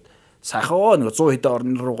одоо ингээд сайхан нэг 100 хэдэн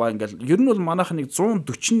орн руугаа ингээд ер нь бол манайх нэг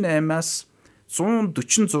 148-аас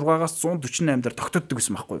 146-аас 148 дээр тогтддог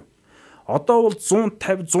гэсэн байхгүй юу. Одоо бол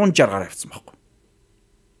 150 160 гараар авцсан байхгүй.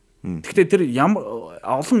 Гэхдээ тэр ямар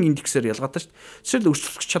олон индексээр ялгаатай шүү дээ. Жишээл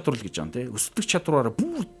өрсөлдөх чадвар л гэж байна тийм. Өрсөлдөх чадвараараа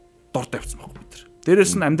бүр дорд тавьсан байхгүй бид.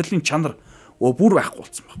 Дээрээс нь амьдралын чанар бүр байхгүй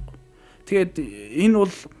болсон байхгүй. Тэгээд энэ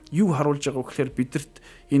бол юу харуулж байгаа вэ гэхээр бидэрт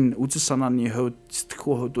энэ үзэл санааны хувьд,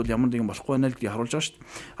 сэтгэхүй хувьд бол ямар нэгэн болохгүй байна л гэж харуулж байгаа шүү дээ.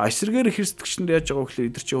 А эсрэгээр христчэнд яаж байгаа вэ гэхээр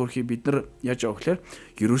эдгэр чи өөрхий бид нар яаж байгаа вэ гэхээр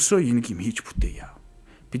ерөөсөө энэ юм хийж бүтээе.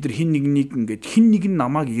 Бид нар хин нэгнийг ингээд хин нэг нь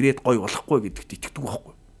намайг ирээд гой болохгүй гэдэгт итгэдэг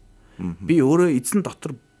байхгүй. Би өөрөө эзэн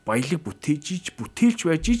дотор баялаг бүтээлж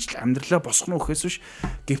байж л амьдралаа босгоно гэхээс биш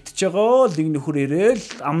гівтж байгаа л нэг нөхөр ирээл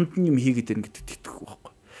амд нь юм хийгээд ирнэ гэдэгт итгэхгүй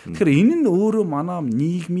байхгүй. Тэгэхээр энэ нь өөрөө манай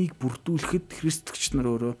нийгмийг бүрдүүлэхэд христчч нар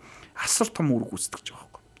өөрөө асар том үүрэг гүйцэтгэж байгаа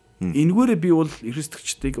байхгүй. Энэгээрээ би бол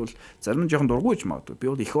христчдийг бол зарим нь жоохон дургүй гэж магадгүй. Би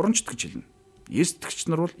бол их орончт гэж хэлнэ. Христчч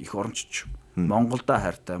нар бол их орончч. Монголда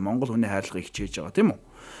хайртай, монгол хүний хайрлагыг хичээж байгаа тийм үү?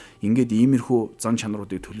 Ингээд иймэрхүү зан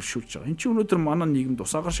чанаруудыг төлөвшүүлж байгаа. Энд чинь өнөөдөр манай нийгэмд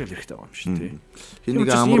усаагаар шиг хэрэгтэй байгаа юм шүү дээ. Хин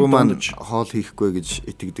нэг амруу маань хоол хийхгүй гэж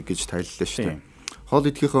итгэдэг гэж тайллаа шүү дээ. Хоол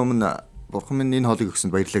идэхийнхээ өмнө бурхан минь энэ хоолыг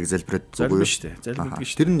өгсөнд баярлалаа гэж залбираад зүггүй шүү дээ. Залбирдаг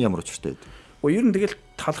шүү. Тэр нь ямар учиртай вэ? Ер нь тэгэл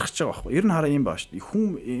талархаж байгаа байхгүй. Ер нь хараа юм баа шүү дээ.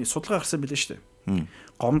 Хүн судалгаа гарсан билээ шүү дээ.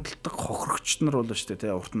 Гомдолдог хохирогч нар болоо шүү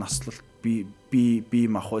дээ. Урт наслалт би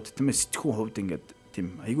махад тийм ээ сэтгхүүн хувьд ингээд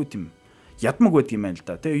тийм айгуу тийм ядмаг байдаг юм байна л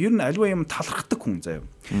да. Тэгээ ер нь альва юм талархдаг хүн заяа.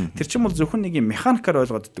 Тэр чинь бол зөвхөн нэг юм механикаар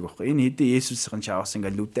ойлгоод иддэг байхгүй. Энэ хэдий Есүсийн чаавас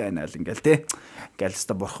ингээл лүдэ айнаал ингээл те. Ингээл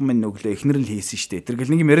хэвээр бурхан минь нүглээ эхнэр л хийсэн штэ. Тэр гэл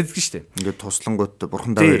нэг юм яриад иддэг штэ. Ингээд туслангууд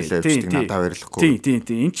бурхан даа баярлаа явчихдаг надаа баярлахгүй.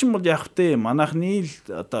 Тийм. Эн чинь бол яг те манайхны л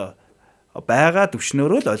одоо байгаа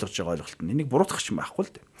төвшнөөрөө л ойлгож байгаа ойлголт. Энийг буруутгах юм байхгүй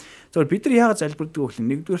л дээ. Зөвхөн бид нар яагаад залбирдаг вэ гэхэл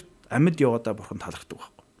нэгдүгээр амьд яваадаа бурхан талархдаг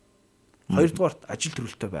байхгүй. Хоёрдугаарт ажил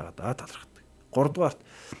төрөлтэй байгаадаа талархдаг. Гуравдугаарт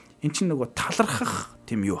эн чинь нөгөө талархах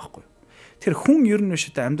тийм юу байхгүй. Тэр хүн ер нь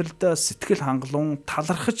шидэ амьдралдаа сэтгэл хангалуун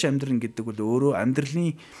талархаж амьдрын гэдэг бол өөрөө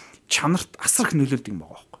амьдралын чанарт асар их нөлөөлдөг юм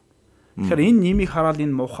байгаа байхгүй. Тэгэхээр энэ нимийг хараад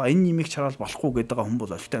энэ муухай, энэ нимийг хараад болохгүй гэдэг хүн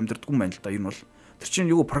бол олтой амьдрдаггүй юм байна л да. Энэ бол тэр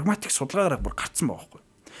чинь юу прагматик судалгаагаар бүр гарцсан байгаа байхгүй.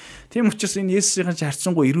 Тийм учраас энэ Есүсийн чинь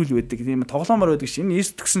харьцангуй эрүүл байдаг. Тийм тоглоомор байдаг шин. Энэ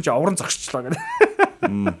Есүс тгсэн чинь авран зогсчлаа гэдэг.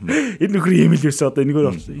 Энэ нөхөр ийм л байсан одоо энэгээр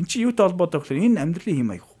болсон. Энд чинь юутай холбоотой гэхээр энэ амьдралын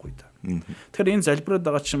хэм аяхгүй да. Тэгэхээр энэ залбираад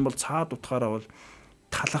байгаа чинь бол цаад утгаараа бол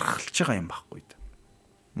талархалж байгаа юм байхгүй да.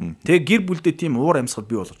 Тэгээ гэр бүлдээ тийм уур амьсгал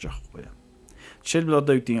бий болгож байгаа байхгүй юу. Жишээлбэл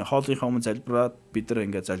одоо юу гэдэг хоолынхаа өмнө залбираад бид нар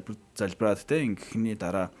ингээд залбираад те ингэхний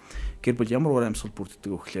дараа гэр бүл ямар уур амьсгал бүрддэг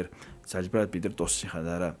вэ гэхээр залбираад бид нар дуусныхаа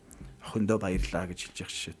дараа охиндоо баярлаа гэж хэлж явах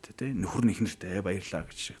жишээтэй те нөхөр нэхнэртэй баярлаа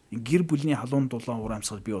гэж. Гэр бүлийн халуун дулаан уур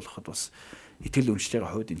амьсгал бий болоход бас итгэл үнэмшлийн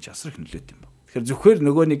хувьд энэ асар их нөлөөтэй юм байна. Тэгэхээр зөвхөн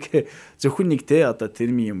нөгөө нэг зөвхөн нэг те одоо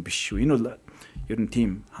термин юм биш шүү. Энэ бол ер нь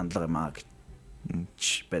тийм хандлага юм аа гэж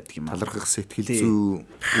байдаг юм аа. Талархах сэтгэл зүй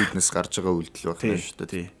үүднээс гарч байгаа үйлдэл байна шүү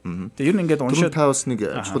дээ. Тэгээ ер нь ингээд уншаад та бас нэг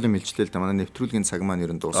чухал юм хэлжлээ л да. Манай нэвтрүүлгийн цаг маань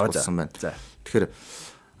ер нь дууссан байна. Тэгэхээр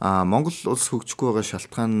Монгол улс хөгжихгүй байгаа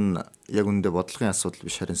шалтгаан яг үүндээ бодлогын асуудал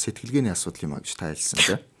биш харин сэтгэлгээний асуудал юм а гэж та хэлсэн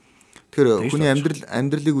тийм. Тэгэхээр хүний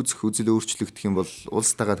амьдралыг үзэх үзэл өөрчлөгдөх юм бол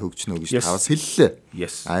улс дагаад хөгжинө гэж таваас хэллээ.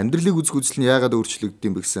 Амьдралыг үзэх үзэл нь яагаад өөрчлөгддөг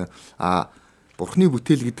юм бэ гэсэн Бурхны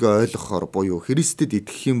бүтээл гэдгээ ойлгохоор буюу Христэд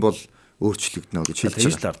итгэх юм бол өөрчлөгдөнө гэж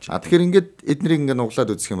хэлж байгаа. Тэгэхээр ингээд эднэрийг ингээд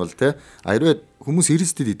нуглаад үзэх юм бол те хэрвээ хүмүүс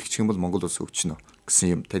Христэд итгэх юм бол Монгол улс хөгжинө гэсэн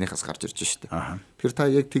юм танихаас гарч ирж шүү дээ. Тэгэхээр та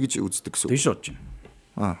яг тэгж үздэг гэсэн үг. Тэгж бодож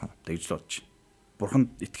байна. Тэгж л бодож байна. Бурханд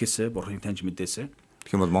итгэхээсээ, Бурхыг таньж мэдээсээ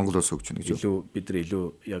тэгэх юм бол Монгол улс хөгжинө гэж илүү бид нар илүү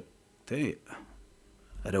яг те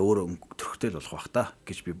арай өөр төрхтэй болох бах та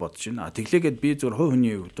гэж би бодож байна. Тэглээгээд би зөвхөн хувь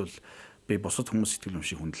хүний хувьд бол би бусад хүмүүс сэтгэл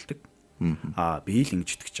өмшийг хүндэлдэг. Би л ингэж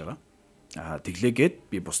итгэж байгаа. Тэглээгээд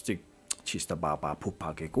би бусдыг чиста баба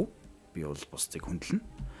пупа гээгүү би бол бусдыг хүндэлнэ.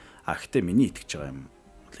 Гэхдээ миний итгэж байгаа юм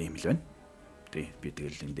ийм л байна. Тий би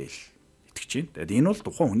тэгэл эндээ л итгэж байна. Тэгээд энэ бол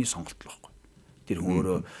тухайн хүний сонголт л байхгүй. Тэр хүн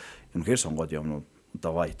өөрөө үнэхээр сонгоод явна уу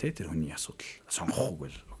давай те тэр хүний асуудал сонгохгүй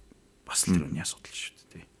бол бас тэр хүний асуудал шүү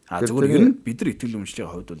дээ. Зүгээр ер нь бид нар итгэл үнэмшлийн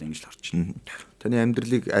хувьд бол ингэж л харж байна. Таны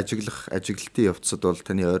амьдралыг ажиглалтын явцад бол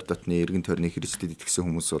таны ойр дотны эргэн тойрны Христэд итгэсэн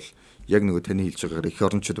хүмүүс бол яг нөгөө таны хэлж байгаагаар их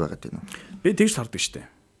орончод байгаад байна. Би тэгж хардаг штэ.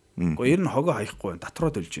 Гэхдээ ер нь хогоо хаяхгүй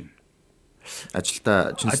дотроо төлж байна.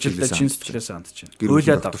 Ажилдаа чин сэтгэлээс хандж байна.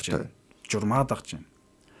 Хуулиад авч байна. Журмаад авч байна.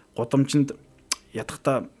 Гудамжинд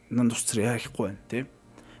ядахта тус цэр яахгүй байна тийм.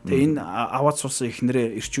 Тэгээ энэ аваад суусан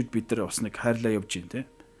ихнэрээ ирчүүд бид нар бас нэг хайрлаа явж байна тийм.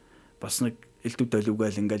 Бас нэг элдв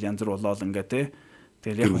доливгаал ингээл янз бүр болоод ингээ тийм.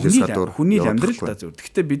 Тэгэл яг хүний амьдрал та зөв.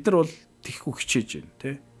 Гэхдээ бид нар бол тэхгүй хичээж байна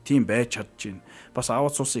тийм. Тийм байж чадж байна. Бас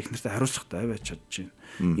аваад суусан ихнэртэй хариуцлагатай байж чадж байна.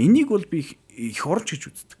 Энийг бол би их оронч гэж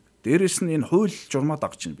үздэг. Дээрээс нь энэ хууль журмаа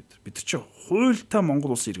дагж байна бид. Бид чинь хуультай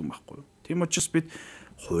Монгол улсын иргэн байхгүй юу? Тийм учраас бид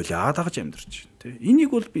хуулиа дагж амьдарч байна тийм.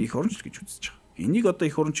 Энийг бол би их оронч гэж үзэж байгаа. Энийг одоо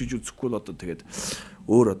их оронч гэж үзэхгүй л одоо тэгээд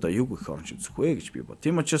өөр одоо юг их оронч үзэх вэ гэж би бод.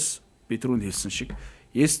 Тийм учраас би түрүүнд хэлсэн шиг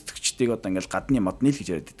Есүсчдийг одоо ингээл гадны модны л гэж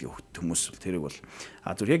яриад байдаг хүмүүс бол тэрийг бол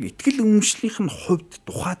зүр яг итгэл үнэмшлийнх нь хувьд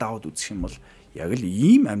тухайд аваад үзэх юм бол яг л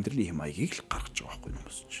ийм амьдралын хэм маягийг л гаргаж байгаа байхгүй юм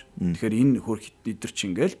босч. Тэгэхээр энэ хөрх эдэр чи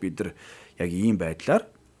ингээл бид нар яг ийм байдлаар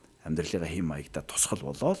амьдралын хэм маягта тусгал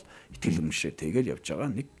болоод итгэл үнэмшээ тэгэл явж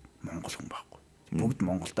байгаа нэг монгол хүн байхгүй. Бүгд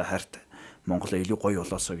Монголтой хайртай. Монголоо илүү гоё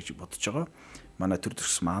болоосоо гэж бодож байгаа. Манай төр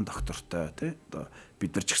төрс маань доктортой тий одоо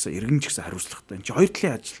бид нар ч гэсэн иргэн ч гэсэн хариуцлагатай. Энд чи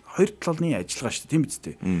хоёр талын ажиллагаа шүү дээ тийм биз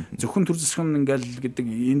дээ. Зөвхөн төр засгийн ингээл гэдэг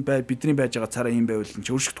энэ бидний байж байгаа цараа юм байвал энэ ч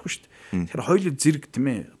өөрчлөгдөхгүй шүү дээ. Тэгэхээр хоёулаа зэрэг тийм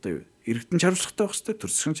ээ одоо иргэдэн ч хариуцлагатай байх хэрэгтэй төр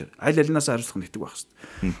засгийн аль алинаас хариуцлага нэгдэг байх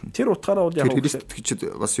хэрэгтэй. Тэр утгаараа бол яг Христ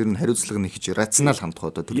итгэж бас ер нь хариуцлага нэгж рационал хандах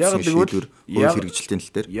одоо төр засгийн шийдвэр хууль хэрэгжилтийн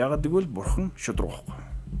тал дээр. Яагаад гэвэл бурхан шудраг байхгүй.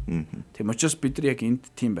 Тийм учраас бид нар яг энд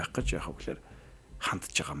тийм байх гэж яах вэ гэхээр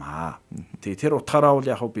хандж байгаамаа. Тэгээ тэр утгаараа бол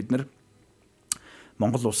яг бид нар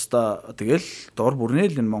Монгол улстай тэгэл дор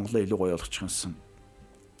бүрнээ л энэ Монголоо илүү гоё болгочих юмсан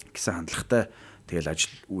гэсэн хандлагатай тэгэл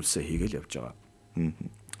ажил үйлсээ хийгээл явж байгаа.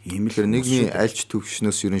 Ийм л нийгмийн альч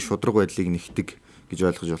төвшнөөс ер нь шудраг байдлыг нэгтгэг гэж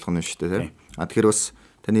ойлгож болох нь шүү дээ тийм. Тэгэхээр бас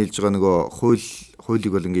таны хэлж байгаа нөгөө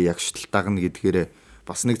хуулийг бол ингээ ягштал дагна гэдгээрээ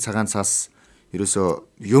бас нэг цагаан цаас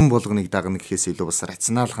ерөөсөө юм болгоныг дагна гэхээс илүү бас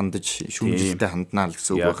рационал хандаж шүүмжлэлтэй ханднаа л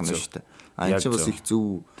гэсэн үг байх нь шүү дээ. Энд чинь бас их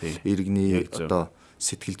зөв иргэний одоо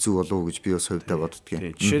сэтгэл зүй болов уу гэж би бас хувьдаа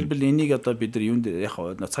боддгийн. Жишээлбэл энийг одоо бид нар юунд яг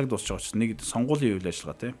цаг дуусч байгаа ч нэг сонгуулийн үйл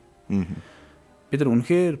ажиллагаа тийм. Бид нар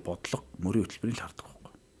үнэхээр бодлого мөрийн хөтөлбөрийг л хардаг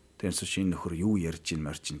байхгүй. Тэрнээс шинэ нөхөр юу ярьж ийн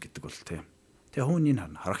марж ийн гэдэг бол тийм. Тэгээ хүний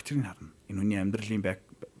харна, характерыг харна. Энэ хүний амьдралын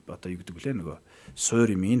одоо юу гэдэг вүлээ нөгөө суур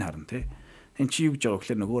юм ин харна тийм. энэ чи юу гэж байгаа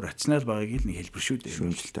гэхээр нөгөө рационал байгааг л нэг хэлбэр шүү дээ.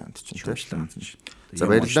 Шүүмжлэлтэй хамт чинь. За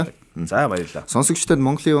баярлалаа. За баярлалаа. Сонсогчдод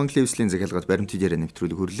Монголын Евангелийн эвслийн захиалгат баримтын дээрээ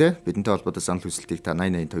нэвтрүүлэг хүрлээ. Бидэнтэй холбоотой санал хүсэлтийг та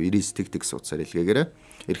 8085 99 суудсаар илгээгээрэй.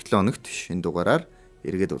 Эх 7 өнөخت шинэ дугаараар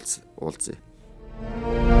эргээд уулзъя.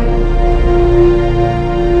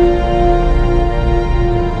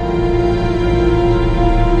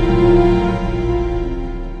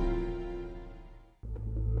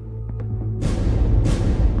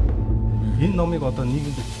 Энэ номыг одоо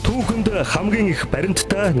нийгэмд түүхэнд хамгийн их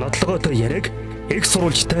баримттай нотлогоотой яриаг их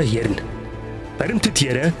сурвалжтай ярина. Баримтат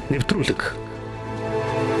яриа нэвтрүүлэг.